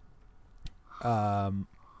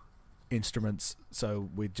instruments, so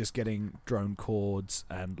we're just getting drone chords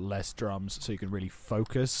and less drums, so you can really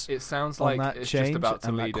focus. It sounds on like that it's change just about to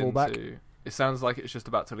and lead that callback. into. It sounds like it's just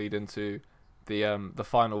about to lead into the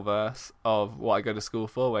final verse of what I go to school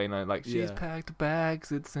for, where she's packed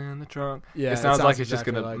bags, it's in the trunk. Yeah, it sounds like it's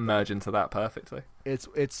exactly just going to merge into that perfectly. It's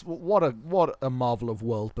what a marvel of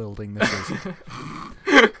world building this is.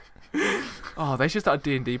 Oh, they should start a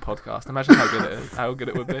D&D podcast. Imagine how good it is. How good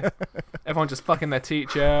it would be. Everyone just fucking their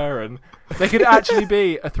teacher, and they could actually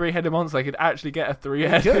be a 3-headed monster. They could actually get a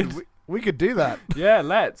 3-headed. We could do that. Yeah,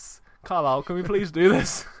 let's. Carlisle, can we please do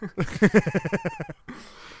this?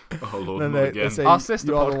 Oh Lord, Then not they again. say, Our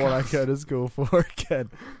sister you are the one I podcast. go to school for again.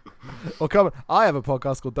 Well, come on. I have a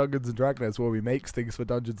podcast called Dungeons and Dragons where we make things for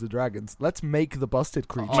Dungeons and Dragons. Let's make the busted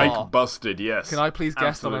creature. Make Oh. Busted, yes. Can I please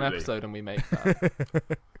guest on an Absolutely. episode and we make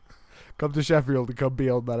that? Come to Sheffield and come be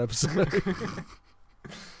on that episode.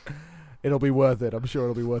 It'll be worth it. I'm sure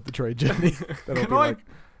it'll be worth the train journey. That'll be like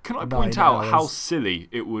Can I 9 point out how hours. silly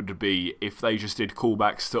it would be if they just did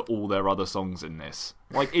callbacks to all their other songs in this?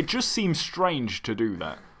 Like, it just seems strange to do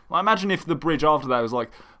that. Like, imagine if the bridge after that was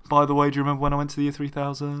like, by the way, do you remember when I went to the year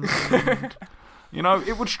 3000? You know,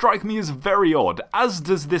 it would strike me as very odd, as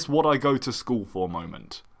does this what I go to school for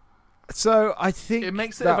moment. So I think It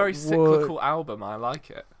makes it that a very would- cyclical album. I like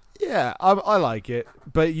it. Yeah, I like it,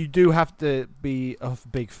 but you do have to be a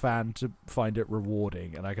big fan to find it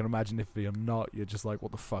rewarding. And I can imagine if you're not, you're just like,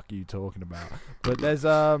 "What the fuck are you talking about?" But there's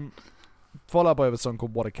Fall Out Boy have a song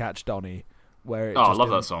called "What a Catch, Donny," where it Oh, I just love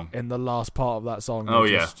in, that song. In the last part of that song, Oh,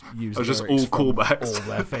 they yeah. just use It was just lyrics all from callbacks. all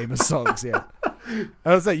their famous songs. Yeah,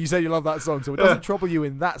 I was saying, you said you love that song, so it doesn't trouble you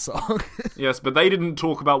in that song. Yes, but they didn't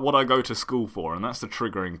talk about what I go to school for, and that's the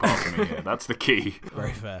triggering part for me here. That's the key.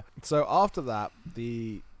 Very fair. So after that,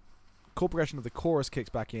 the chord progression of the chorus kicks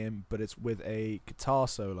back in, but it's with a guitar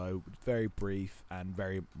solo, very brief and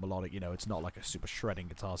very melodic. You know, it's not like a super shredding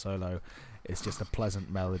guitar solo. It's just a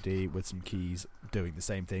pleasant melody with some keys doing the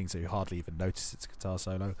same thing, so you hardly even notice it's a guitar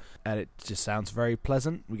solo. And it just sounds very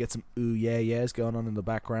pleasant. We get some ooh yeah yeahs going on in the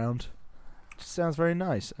background. Just sounds very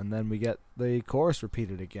nice. And then we get the chorus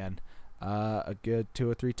repeated again. A good 2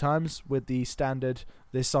 or 3 times with the standard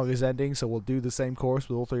 "this song is ending, so we'll do the same chorus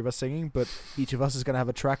with all 3 of us singing, but each of us is going to have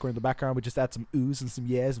a track where in the background we just add some oohs and some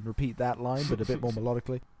yeahs and repeat that line, but a bit more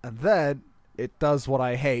melodically." And then it does what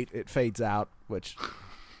I hate. It fades out, which...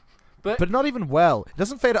 But not even well. It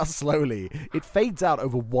doesn't fade out slowly. It fades out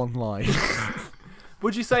over one line.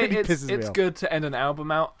 Would you say Really pisses me it's off. good to end an album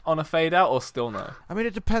out on a fade out, or still no? I mean,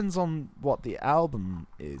 it depends on what the album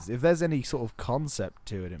is. If there's any sort of concept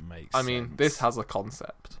to it, it makes I mean, sense. this has a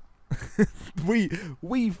concept.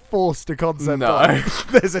 We forced a concept No. on.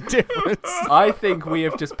 There's a difference. I think we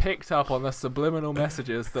have just picked up on the subliminal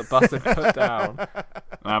messages that Busted put down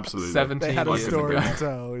Absolutely. 17 They had a years story ago. to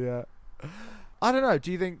tell, yeah. I don't know.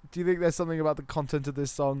 Do you think there's something about the content of this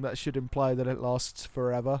song that should imply that it lasts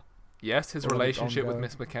forever? Yes, his Or relationship with ongoing.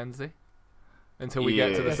 Miss Mackenzie. Until we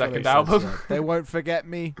get to the Yeah. second That makes album. sense, yeah. They won't forget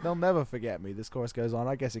me. They'll never forget me. This chorus goes on.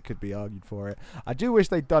 I guess it could be argued for it. I do wish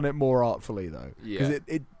they'd done it more artfully, though. Because Yeah.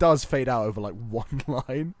 it does fade out over, like, one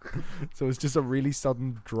line. So it's just a really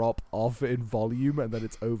sudden drop off in volume, and then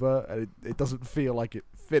it's over. And it doesn't feel like it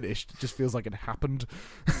finished. It just feels like it happened.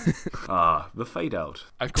 Ah, the fade out.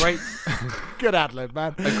 A great Good ad-lib,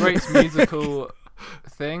 man. a great musical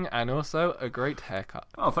thing, and also a great haircut.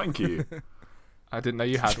 Oh, thank you. I didn't know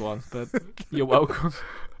you had one, but you're welcome.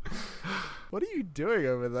 What are you doing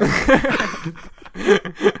over there?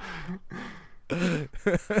 Do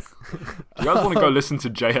you guys want to go listen to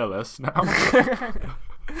JLS now?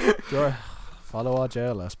 Follow our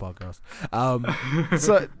JLS podcast.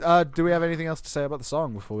 Do we have anything else to say about the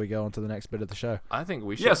song before we go on to the next bit of the show? I think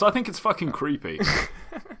we should. Yes, I think it's fucking creepy.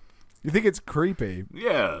 You think it's creepy?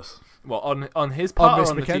 Yes. Well, on his part, On Miss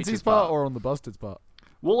or on the Mackenzie's teacher's part or on the Busted's part?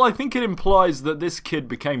 Well, I think it implies that this kid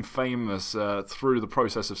became famous through the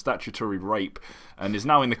process of statutory rape and is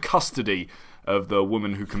now in the custody of the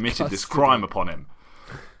woman who committed this crime upon him.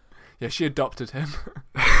 Yeah, she adopted him.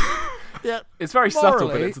 Yeah, It's very subtle,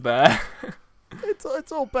 but Morally- it's there.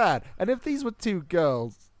 it's all bad. And if these were 2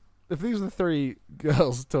 girls, if these were 3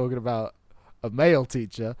 girls talking about a male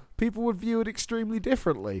teacher, people would view it extremely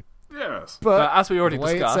differently. Yes. But as we already the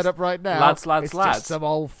way discussed, it's set up right now, lads, it's lads. just some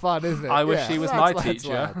old fun, isn't it? I wish Yeah. she was Lads, my lads,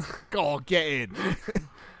 teacher. lads. Go on, get in.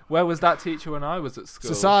 Where was that teacher when I was at school?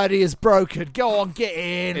 Society is broken. Go on, get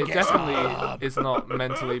in. It Get definitely is not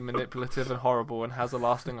mentally manipulative and horrible and has a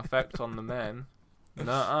lasting effect on the men.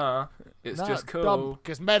 Nuh-uh. It's just cool.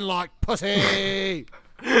 Because men like pussy.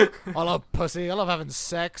 I love pussy. I love having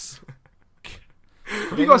sex.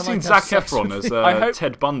 Have you guys seen Zac Efron as I hope-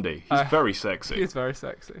 Ted Bundy? He's very sexy. He is very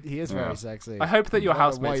sexy. He is Yeah. very sexy. I hope that your I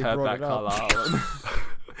don't know why housemates you heard brought that, it up.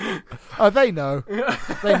 Carlisle. Oh, they know.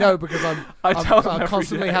 They know because I tell them I'm every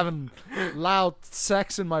constantly day. having loud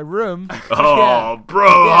sex in my room. Oh, Yeah. bro,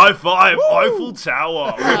 Yeah. high five, Eiffel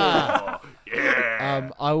Tower. Ah. Oh, yeah.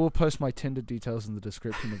 I will post my Tinder details in the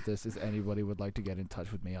description of this if anybody would like to get in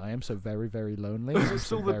touch with me. I am so very, very lonely. Is I'm it so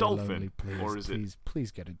still the very dolphin? lonely. Please, Or is it-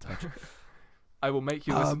 please get in touch. I will make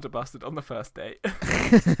you listen to Busted on the first date.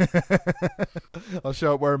 I'll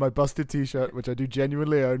show up wearing my Busted t-shirt, which I do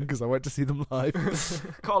genuinely own because I went to see them live.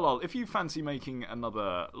 Carlisle, if you fancy making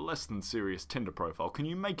another less than serious Tinder profile, can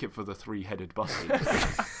you make it for the three-headed Busted?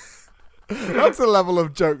 That's a level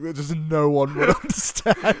of joke that just no one would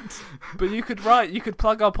understand. But you could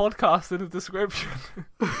plug our podcast in the description.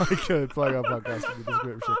 I could plug our podcast in the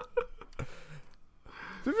description.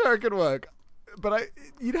 To be fair, it could work. But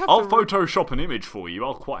you'd have I'll to Photoshop an image for you.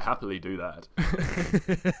 I'll quite happily do that.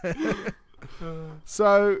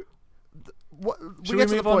 So, should we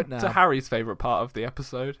move on to Harry's favourite part of the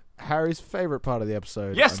episode? Harry's favourite part of the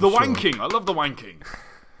episode. Yes, the wanking. I love the wanking.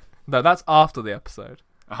 No, that's after the episode.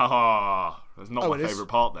 Ah, that's not my favourite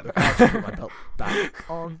part then. My belt back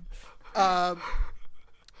on.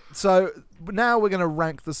 So now we're going to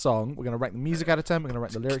rank the song. We're going to rank the music out of 10. We're going to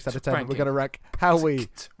rank the lyrics out of 10. We're going to rank how we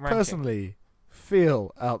personally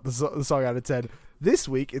feel out the song out of 10. This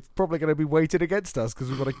week, it's probably going to be weighted against us because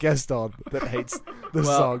we've got a guest on that hates the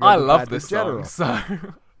song. I love this song.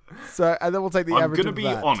 So, and then we'll take the average of that. I'm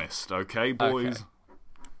going to be honest, okay, boys? Okay.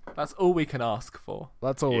 That's all we can ask for.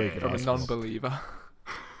 That's all we can from ask a non-believer.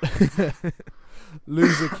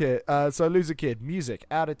 Loser Kid. So Loser Kid, music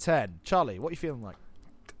out of 10. Charlie, what are you feeling like?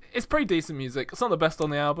 It's pretty decent music. It's not the best on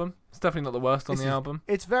the album. It's definitely not the worst on the album.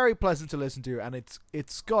 It's very pleasant to listen to, and it's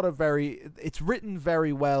written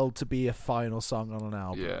very well to be a final song on an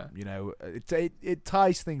album. Yeah. You know, it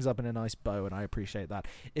ties things up in a nice bow, and I appreciate that.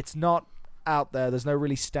 It's not out there. There's no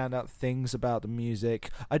really standout things about the music.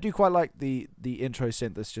 I do quite like the intro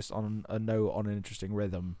synth that's just on a note on an interesting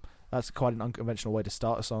rhythm. That's quite an unconventional way to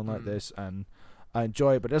start a song like this, and I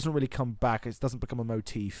enjoy it, but it doesn't really come back. It doesn't become a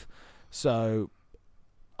motif. So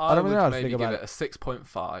I don't really know how to think about it. A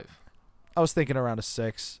 6.5. I was thinking around a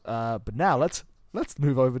 6. But now let's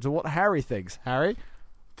move over to what Harry thinks. Harry?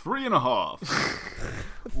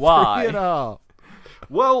 3.5. Why? 3.5.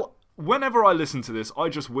 Well, whenever I listen to this, I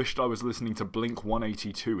just wished I was listening to Blink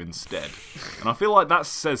 182 instead. And I feel like that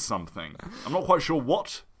says something. I'm not quite sure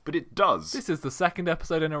what, but it does. This is the second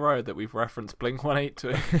episode in a row that we've referenced Blink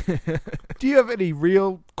 182. Do you have any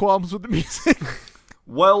real qualms with the music?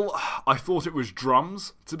 Well, I thought it was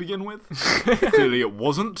drums to begin with. Clearly it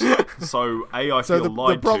wasn't. So, I feel lied to. So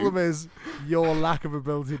the problem is your lack of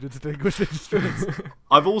ability to distinguish instruments.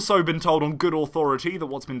 I've also been told on good authority that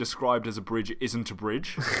what's been described as a bridge isn't a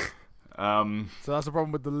bridge. So that's the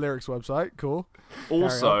problem with the lyrics website. Cool.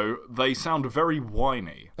 Also, they sound very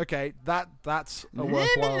whiny. Okay, that's a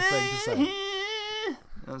worthwhile thing to say.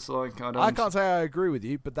 That's like, I can't say I agree with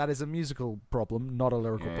you, but that is a musical problem, not a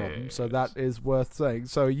lyrical problem. So that is worth saying.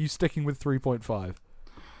 So are you sticking with 3.5?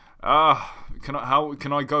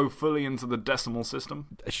 Can I go fully into the decimal system?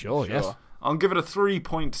 Sure. Yes. I'll give it a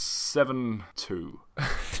 3.72.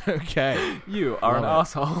 Okay. You are an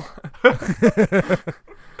asshole.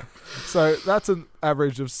 So that's an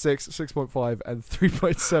average of 6, 6.5, and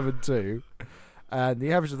 3.72. And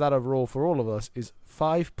the average of that overall for all of us is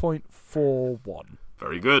 5.41.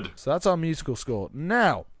 Very good. So that's our musical score.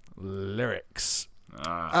 Now, lyrics.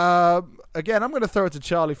 Again, I'm going to throw it to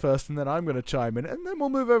Charlie first, and then I'm going to chime in, and then we'll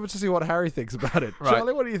move over to see what Harry thinks about it. Right.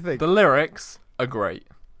 Charlie, what do you think? The lyrics are great.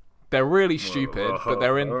 They're really stupid, but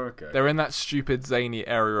they're in that stupid zany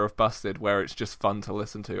area of Busted where it's just fun to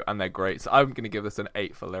listen to, and they're great. So I'm going to give this an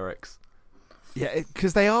 8 for lyrics. Yeah,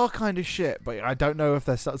 because they are kind of shit, but I don't know if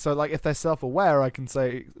they're so. Like, if they're self-aware, I can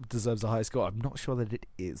say it deserves a high score. I'm not sure that it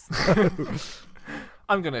is.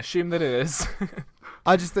 I'm going to assume that it is.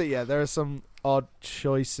 I just think, there are some odd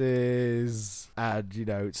choices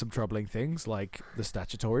and, some troubling things like the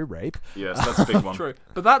statutory rape. Yes, that's a big one. True.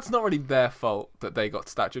 But that's not really their fault that they got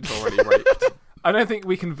statutorily raped. I don't think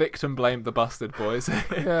we can victim blame the Busted boys.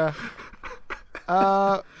 Yeah.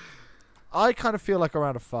 I kind of feel like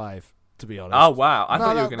around a 5, to be honest. Oh, wow. I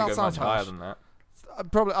thought you were going to go much higher than that.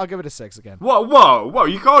 I'll give it a 6 again. Whoa!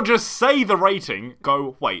 You can't just say the rating,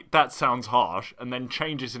 go, wait, that sounds harsh, and then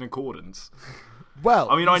change it in accordance. Well,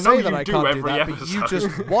 I mean, I know you that do every that, episode. But you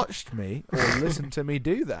just watched me or listened to me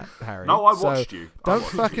do that, Harry. No, I watched you. Don't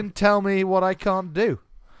fucking tell me what I can't do.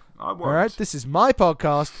 I won't. All right, this is my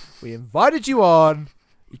podcast. We invited you on.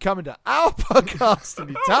 You come into our podcast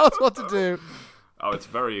and you tell us what to do. Oh, it's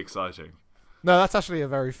very exciting. No, that's actually a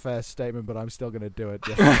very fair statement, but I'm still going to do it.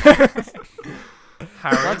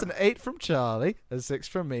 Harry. That's an 8 from Charlie, a 6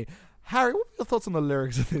 from me. Harry, what are your thoughts on the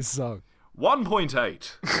lyrics of this song?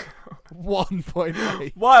 1.8.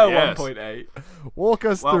 1.8. Why Yes. 1.8? Walk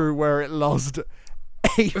us through where it lost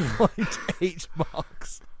 8.8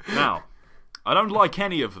 marks. Now, I don't like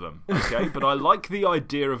any of them, okay? But I like the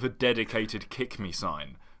idea of a dedicated kick me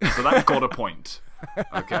sign. So that got a point,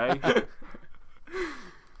 okay?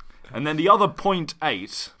 And then the other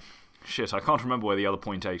 0.8... Shit, I can't remember where the other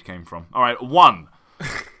 0.8 came from. Alright, 1.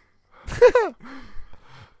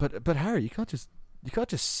 But Harry, you can't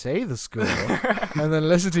just say the score and then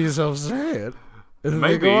listen to yourself say it.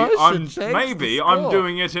 Maybe I'm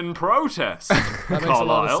doing it in protest. That makes a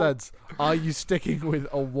lot of sense. Are you sticking with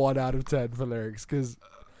a 1 out of 10 for lyrics? Because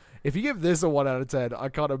if you give this a 1 out of 10, I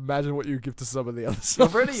can't imagine what you give to some of the other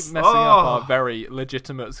songs. You're really messing up our very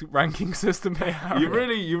legitimate ranking system here, Harry.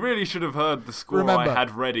 You really should have heard the score I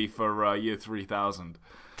had ready for year 3000.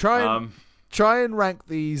 Try and rank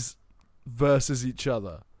these versus each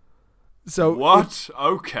other. So what?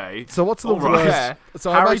 Okay. So what's the right. worst? Yeah.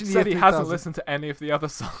 So Harry said he hasn't listened to any of the other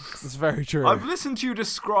songs. That's very true. I've listened to you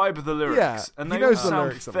describe the lyrics, and they all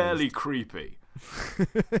sound fairly creepy.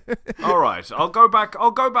 All right, I'll go back.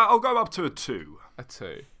 I'll go up to a 2. A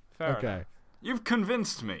 2. Fair enough. You've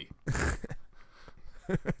convinced me.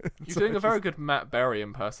 You're doing a very good Matt Berry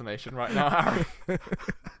impersonation right now, Harry.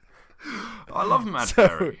 I love Matt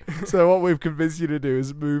Berry. So what we've convinced you to do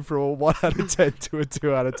is move from a 1 out of 10 to a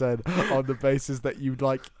 2 out of 10 on the basis that you'd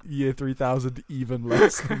like year 3000 even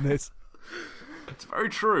less than this. It's very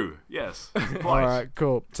true. Yes. All right,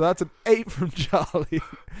 cool. So that's an 8 from Charlie,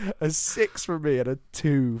 a 6 from me, and a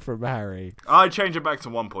 2 from Harry. I change it back to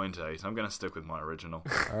 1.8. I'm going to stick with my original.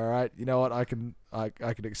 All right. You know what? I can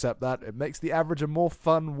accept that. It makes the average a more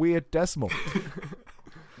fun, weird decimal.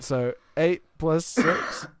 So 8 plus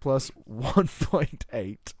 6 plus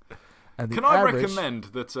 1.8. And Can I recommend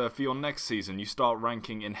that for your next season you start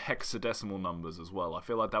ranking in hexadecimal numbers as well? I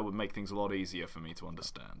feel like that would make things a lot easier for me to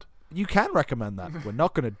understand. You can recommend that. We're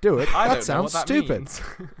not going to do it. That sounds stupid.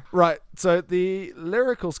 Right. So the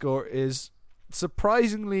lyrical score is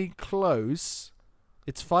surprisingly close.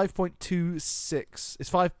 It's 5.26. It's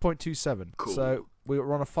 5.27. Cool. So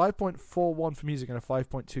we're on a 5.41 for music and a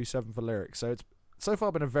 5.27 for lyrics. So it's so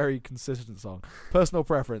far been a very consistent song. Personal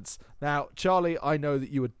preference. Now, Charlie, I know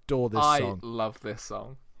that you adore this song. I love this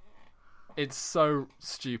song. It's so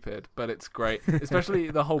stupid, but it's great.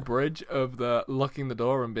 Especially the whole bridge of the locking the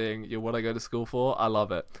door and being, you're what I go to school for. I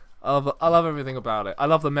love it. I love everything about it. I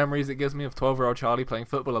love the memories it gives me of 12-year-old Charlie playing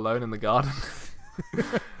football alone in the garden.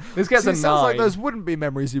 This gets a 9. Sounds like those wouldn't be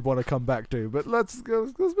memories you'd want to come back to, but let's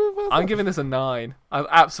move on. I'm giving this a 9. I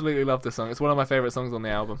absolutely love this song. It's one of my favourite songs on the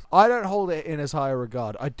album. I don't hold it in as high a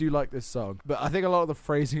regard. I do like this song, but I think a lot of the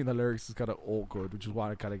phrasing in the lyrics is kind of awkward, which is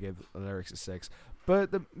why I kind of gave the lyrics a 6.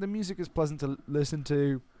 But the music is pleasant to listen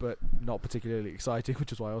to, but not particularly exciting,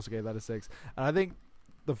 which is why I also gave that a 6. And I think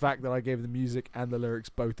the fact that I gave the music and the lyrics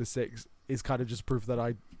both a 6 is kind of just proof that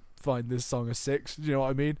I find this song a 6. Do you know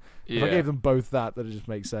what I mean? Yeah. If I gave them both that it just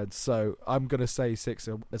makes sense. So I'm going to say 6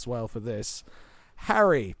 as well for this.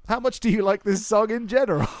 Harry, how much do you like this song in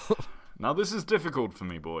general? Now this is difficult for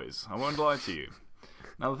me, boys. I won't lie to you.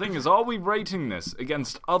 Now the thing is, are we rating this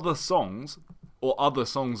against other songs or other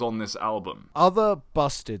songs on this album? Other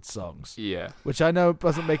busted songs. Yeah. Which I know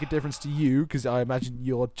doesn't make a difference to you, because I imagine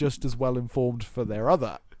you're just as well informed for their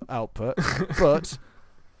other output. But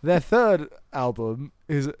their third album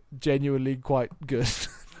is genuinely quite good.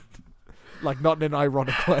 Like, not in an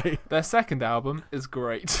ironic way. Their second album is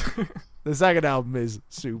great. The second album is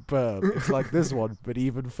superb. It's like this one, but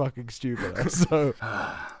even fucking stupider. So,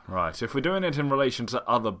 right, if we're doing it in relation to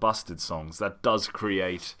other busted songs, that does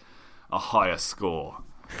create a higher score.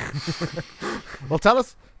 Well, tell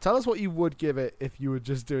us what you would give it if you were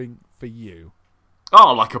just doing for you.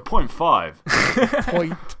 Oh, like a 0.5.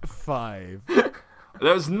 0.5.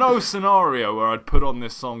 There's no scenario where I'd put on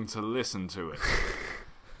this song to listen to it.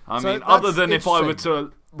 I mean, other than if I were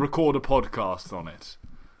to record a podcast on it.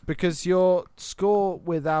 Because your score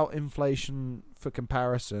without inflation for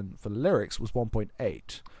comparison for lyrics was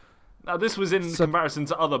 1.8. Now, this was in comparison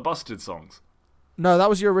to other busted songs. No, that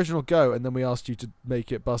was your original go, and then we asked you to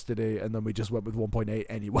make it busted-y, and then we just went with 1.8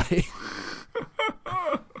 anyway.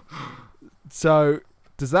 So,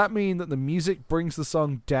 does that mean that the music brings the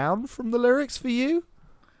song down from the lyrics for you?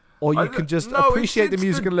 Or you can just appreciate the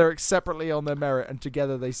music and lyrics separately on their merit, and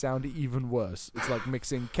together they sound even worse. It's like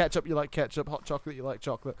mixing ketchup, you like ketchup, hot chocolate, you like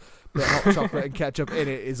chocolate, but hot chocolate and ketchup in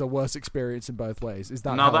it is a worse experience in both ways. Is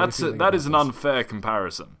that now that is an unfair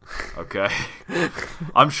comparison, okay?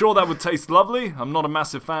 I'm sure that would taste lovely. I'm not a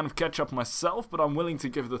massive fan of ketchup myself, but I'm willing to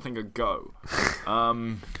give the thing a go.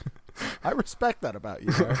 I respect that about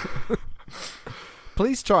you, though.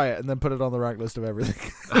 Please try it and then put it on the rank list of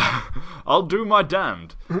everything. I'll do my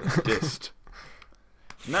damned. Dist.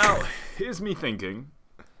 Now, here's me thinking.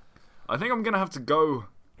 I think I'm going to have to go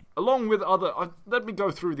along with other... let me go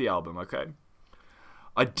through the album, okay?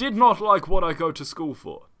 I did not like What I Go to School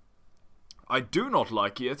For. I do not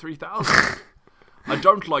like Year 3000. I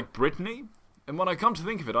don't like Britney, and when I come to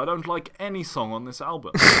think of it, I don't like any song on this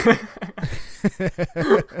album.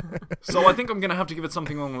 So I think I'm going to have to give it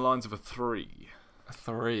something along the lines of a 3. A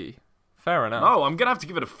 3. Fair enough. No, I'm going to have to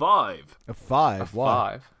give it a 5. A 5? A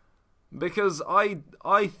Why? 5. Because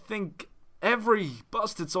I think every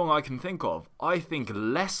Busted song I can think of, I think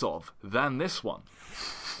less of than this one.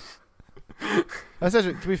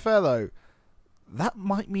 Essentially, to be fair though, that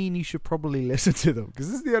might mean you should probably listen to them, because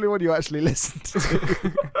this is the only one you actually listen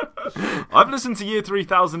to. I've listened to Year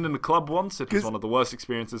 3000 in the club once. It was one of the worst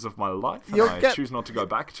experiences of my life, and I choose not to go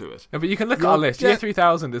back to it. No, but you can look at our list. Year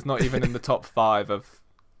 3000 is not even in the top 5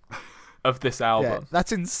 of this album. Yeah,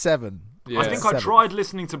 that's in 7. Yeah. I think I tried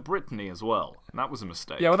listening to Britney as well, and that was a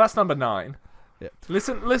mistake. Yeah, well, that's number 9. Yeah.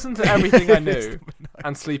 Listen to Everything I Knew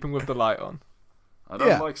and Sleeping with the Light On. I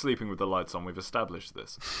don't like sleeping with the lights on. We've established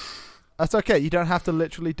this. That's okay. You don't have to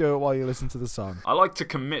literally do it while you listen to the song. I like to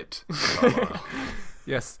commit.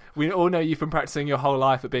 Yes, we all know you've been practicing your whole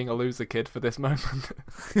life at being a loser kid for this moment.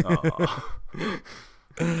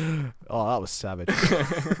 Oh, that was savage.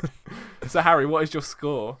 So, Harry, what is your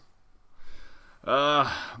score?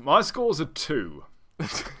 My score's a 2.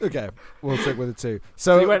 Okay, we'll stick with a 2.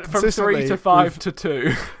 So you went from 3 to 5 to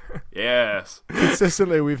 2. Yes.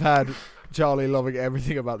 Consistently, we've had Charlie loving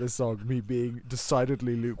everything about this song, me being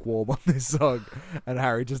decidedly lukewarm on this song, and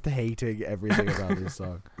Harry just hating everything about this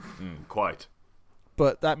song. Quite.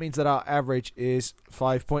 But that means that our average is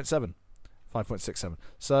 5.7. 5.67.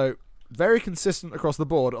 So, very consistent across the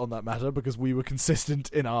board on that matter, because we were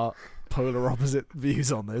consistent in our polar opposite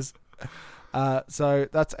views on this. So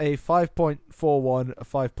that's a 5.41, a 5.2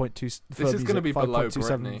 for This music, is going to be below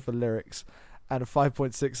 5.27 Britney. for lyrics, and a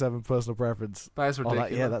 5.67 personal preference. That is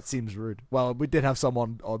ridiculous. Yeah, that seems rude. Well, we did have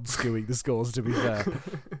someone on skewing the scores, to be fair.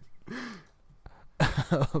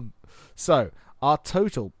 So, our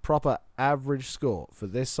total proper average score for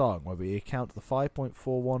this song, where we account the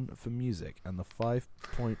 5.41 for music and the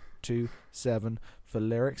 5.27 for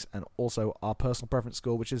lyrics, and also our personal preference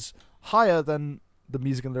score, which is higher than the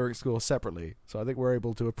music and lyrics score separately. So I think we're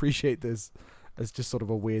able to appreciate this as just sort of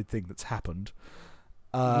a weird thing that's happened.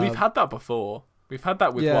 We've had that before. We've had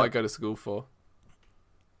that with What I Go to School For.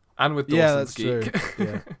 And with Dawson's Geek.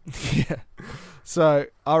 True. Yeah. So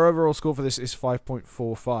our overall score for this is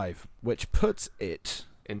 5.45, which puts it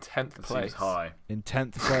in 10th place. Seems high. In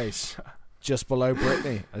 10th place. Just below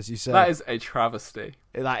Britney, as you said. That is a travesty.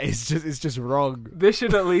 That is just, it's just wrong. This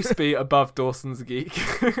should at least be above Dawson's Geek.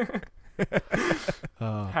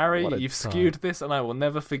 Harry, you've skewed this, and I will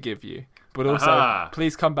never forgive you. But also,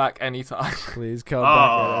 please come back anytime. Please come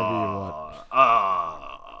back whenever you want.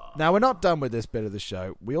 Now, we're not done with this bit of the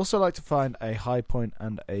show. We also like to find a high point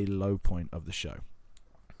and a low point of the show.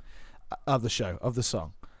 Of the song.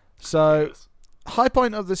 So, Yes. High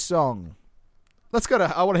point of the song. Let's go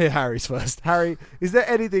to... I want to hear Harry's first. Harry, is there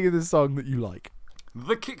anything in this song that you like?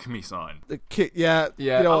 The kick me sign. The kick, yeah.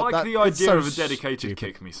 Yeah. You know, I like the idea of a dedicated stupid.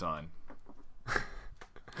 kick me sign.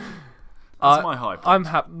 That's my high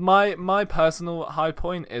point. My personal high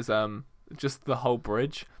point is just the whole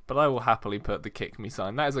bridge, but I will happily put the kick me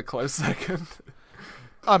sign. That is a close second.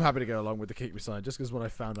 I'm happy to go along with the kick me sign, just because when I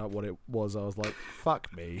found out what it was, I was like,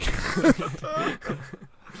 fuck me.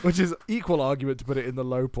 Which is equal argument to put it in the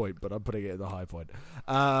low point, but I'm putting it in the high point.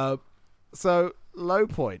 So, low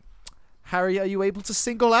point. Harry, are you able to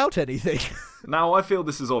single out anything? Now, I feel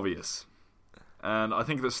this is obvious. And I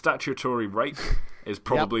think that statutory rape is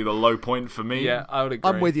probably the low point for me. Yeah, I would agree.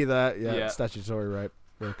 I'm with you there. Yeah. Statutory rape.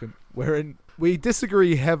 We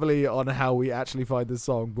disagree heavily on how we actually find this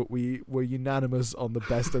song, but we were unanimous on the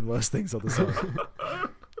best and worst things on the song.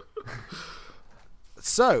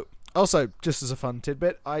 So, also, just as a fun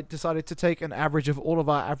tidbit, I decided to take an average of all of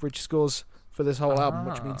our average scores for this whole album,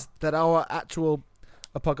 which means that our actual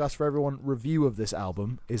A Podcast for Everyone review of this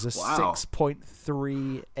album is a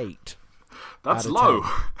 6.38. That's low.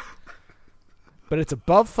 10. But it's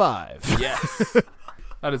above 5. Yes.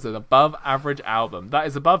 That is an above average album. That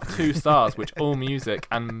is above 2 stars, which All Music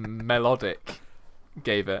and Melodic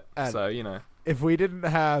gave it. And so, you know. If we didn't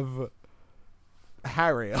have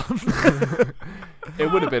Harry on,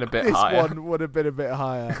 it would have been a bit this higher. one would have been a bit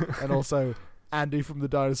higher. And also, Andy from the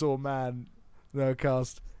Dinosaur Man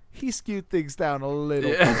cast, he skewed things down a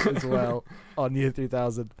little bit as well on Year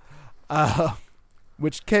 3000,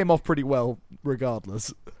 which came off pretty well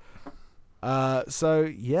regardless.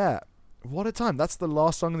 So, yeah. What a time. That's the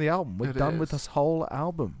last song of the album. We're done with this whole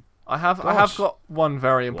album. I have got one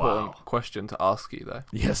very important question to ask you, though.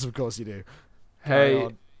 Yes, of course you do.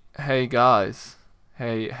 Hey guys.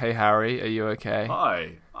 Hey Harry, are you okay?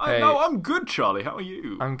 Hi. Hey. No, I'm good, Charlie. How are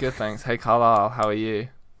you? I'm good, thanks. Hey Carlisle, how are you?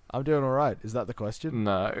 I'm doing all right. Is that the question?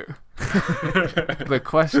 No. The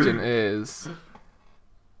question is...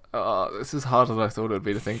 this is harder than I thought it would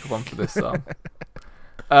be to think of one for this song.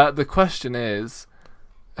 The question is,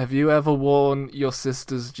 have you ever worn your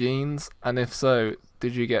sister's jeans? And if so,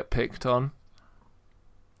 did you get picked on?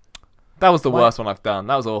 That was the worst one I've done.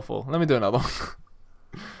 That was awful. Let me do another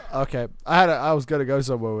one. Okay, I was gonna go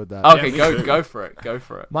somewhere with that. Okay, go for it. Go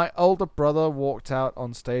for it. My older brother walked out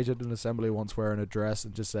on stage at an assembly once wearing a dress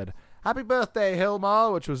and just said, "Happy birthday,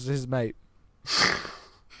 Hilmar," which was his mate.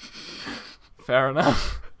 Fair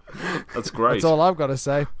enough. That's great. That's all I've got to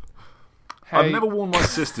say. Hey. I've never worn my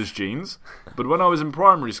sister's jeans, but when I was in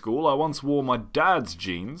primary school, I once wore my dad's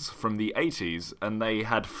jeans from the 80s, and they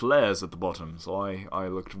had flares at the bottom, so I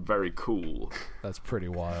looked very cool. That's pretty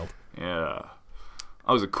wild. Yeah.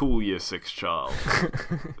 I was a cool year 6 child.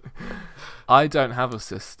 I don't have a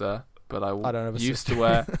sister, but I don't have a used sister. to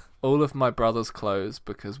wear all of my brother's clothes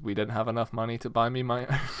because we didn't have enough money to buy me my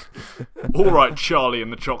own. All right, Charlie in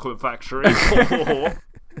the Chocolate Factory.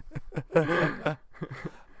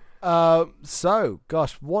 So,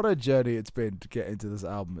 gosh, what a journey it's been to get into this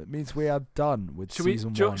album. It means we are done with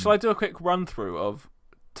season 1. Shall I do a quick run through of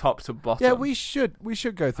top to bottom? Yeah, we should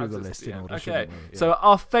go through the list in order. Okay, Yeah. so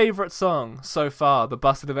our favourite song so far, the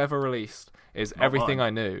Busted have ever released, is Everything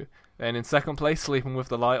I Knew. Then in second place, Sleeping with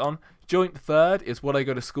the Light On. Joint third is What I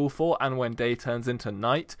Go to School For and When Day Turns Into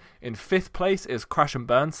Night. In fifth place is Crash and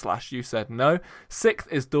Burn / You Said No. Sixth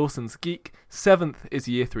is Dawson's Geek. Seventh is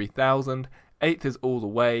Year 3000. 8th is All the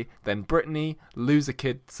Way, then Brittany, Loser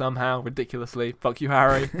Kid somehow, ridiculously, fuck you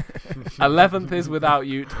Harry. 11th is Without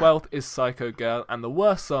You, 12th is Psycho Girl, and the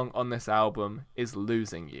worst song on this album is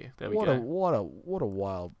Losing You. There we go. What a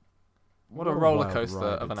wild... What a roller coaster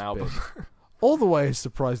of an album. All the Way is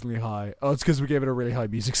surprisingly high. Oh, it's because we gave it a really high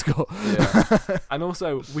music score. Yeah. And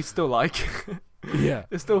also, we still like it. Yeah.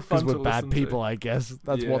 It's still fun to because we're listen bad people, to. I guess.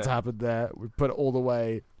 That's what's happened there. We put it All the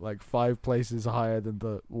Way like 5 places higher than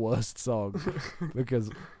the worst song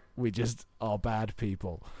because we just are bad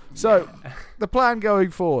people. So, the plan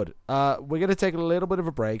going forward, we're going to take a little bit of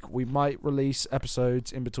a break. We might release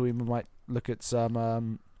episodes in between. We might look at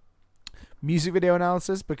some music video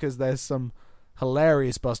analysis because there's some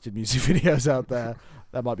hilarious busted music videos out there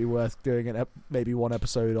that might be worth doing maybe one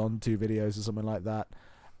episode on 2 videos or something like that.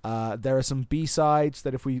 There are some B-sides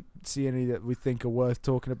that if we see any that we think are worth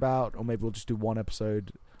talking about, or maybe we'll just do one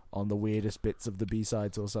episode on the weirdest bits of the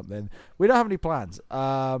B-sides or something. We don't have any plans.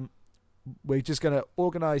 We're just going to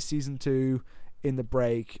organise season 2 in the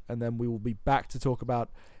break, and then we will be back to talk about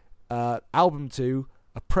album 2,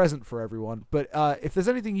 A Present for Everyone. But if there's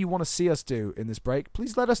anything you want to see us do in this break,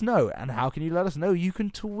 please let us know. And how can you let us know? You can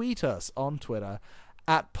tweet us on Twitter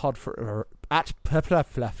at Fla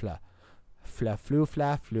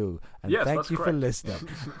flu. And yes, thank you correct. for listening.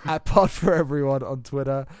 At Pod for Everyone on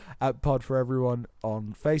Twitter, at Pod for Everyone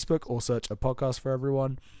on Facebook, or search A Podcast for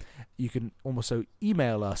Everyone. You can also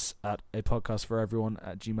email us at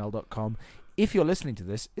apodcastforeveryone@gmail.com. If you're listening to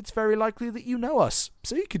this, it's very likely that you know us,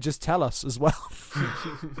 so you could just tell us as well.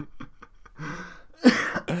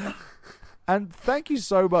 And thank you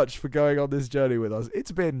so much for going on this journey with us.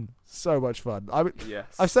 It's been so much fun. Yes.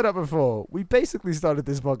 I've said it before. We basically started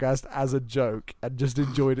this podcast as a joke and just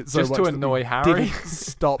enjoyed it so just much. to that annoy we Harry. Didn't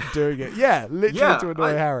stop doing it. Yeah, literally to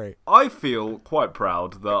annoy Harry. I feel quite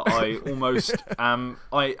proud that I almost am.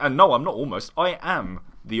 I'm not almost. I am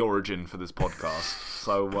the origin for this podcast.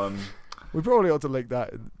 So we probably ought to link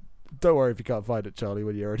that. Don't worry if you can't find it, Charlie,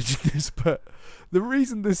 when you're editing this. But the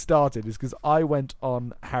reason this started is because I went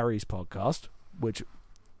on Harry's podcast, which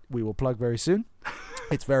we will plug very soon.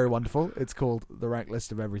 It's very wonderful. It's called The Rank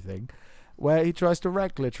List of Everything, where he tries to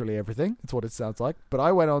rank literally everything. It's what it sounds like. But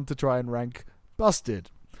I went on to try and rank Busted.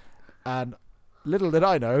 And little did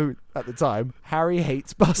I know at the time, Harry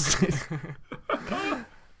hates Busted. And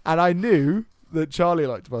I knew that Charlie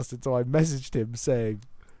liked Busted, so I messaged him saying,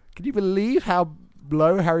 "Can you believe how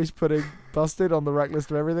low Harry's putting Busted on the rank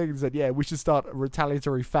list of everything?" And he said, "Yeah, we should start a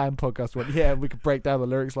retaliatory fan podcast." I went, "Yeah, we could break down the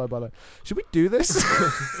lyrics line by line. Should we do this?"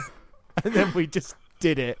 And then we just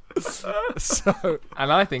did it. So,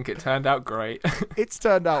 and I think it turned out great. It's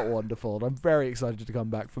turned out wonderful, and I'm very excited to come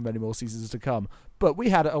back for many more seasons to come. But we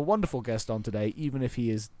had a wonderful guest on today, even if he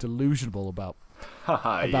is delusional about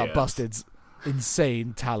yes. Busted's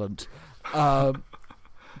insane talent. But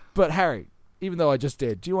Harry, even though I just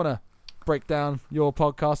did, do you want to break down your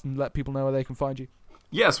podcast and let people know where they can find you?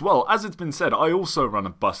 Yes, well, as it's been said, I also run a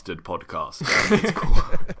Busted podcast.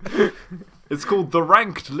 It's called The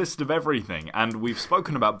Ranked List of Everything, and we've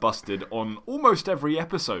spoken about Busted on almost every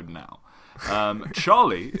episode now.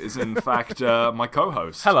 Charlie is in fact my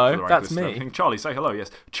co-host. Hello, for the Rank that's List of me. Everything. Charlie, say hello.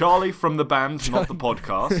 Yes, Charlie from the band, not the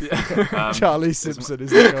podcast. Charlie Simpson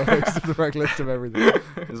is the co-host of the Rank List of Everything.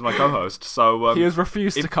 Is my co-host. So He has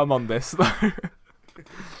refused to come on this, though.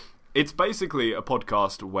 it's basically a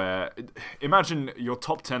podcast where imagine your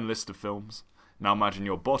top 10 list of films. Now imagine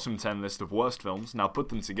your bottom 10 list of worst films. Now put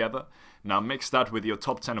them together. Now mix that with your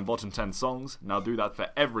top 10 and bottom 10 songs. Now do that for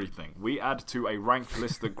everything. We add to a ranked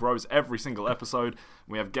list that grows every single episode.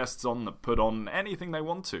 We have guests on that put on anything they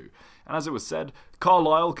want to. And as it was said,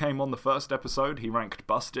 Carlisle came on the first episode. He ranked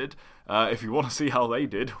Busted. If you want to see how they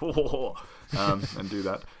did, and do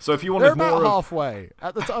that. So if you wanted They're about more halfway.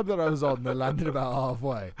 At the time that I was on, they landed about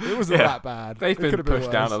halfway. It wasn't that bad. They've It been could've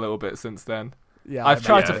pushed down worse. a little bit since then. Yeah, I've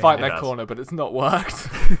tried to fight it their has. corner, but it's not worked.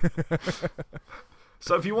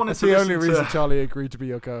 So if you wanted That's to the listen only reason to... Charlie agreed to be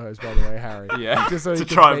your co-host, by the way, Harry. Yeah. Just so he To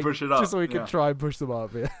can try and push it up, Just so we can yeah. try and push them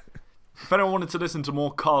up, yeah. If anyone wanted to listen to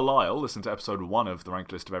more Carlisle, listen to episode 1 of the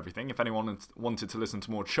Ranked List of Everything. If anyone wanted to listen to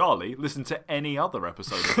more Charlie, listen to any other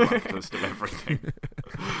episode of the Ranked List of Everything.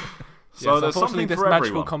 So Yes, there's unfortunately, something this for magical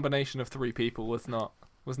everyone. combination of 3 people was not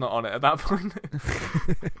on it at that point.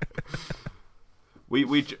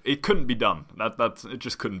 It couldn't be done. It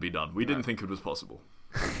just couldn't be done. We didn't think it was possible.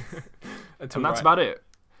 Until And that's right. about it.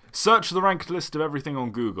 Search the Ranked List of Everything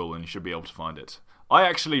on Google and you should be able to find it. I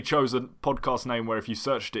actually chose a podcast name where if you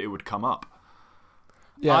searched it, it would come up.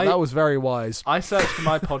 Yeah, that was very wise. I searched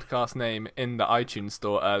my podcast name in the iTunes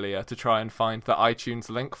store earlier to try and find the iTunes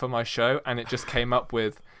link for my show, and it just came up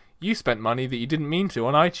with, you spent money that you didn't mean to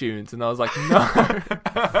on iTunes. And I was like, no.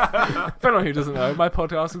 For anyone who doesn't know, my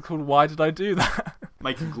podcast is called Why Did I Do That?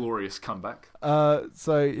 Make a glorious comeback.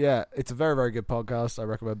 So, yeah, it's a very, very good podcast. I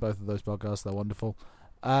recommend both of those podcasts. They're wonderful.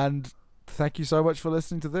 And thank you so much for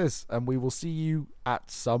listening to this, and we will see you at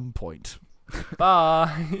some point.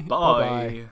 Bye. Bye. Bye-bye.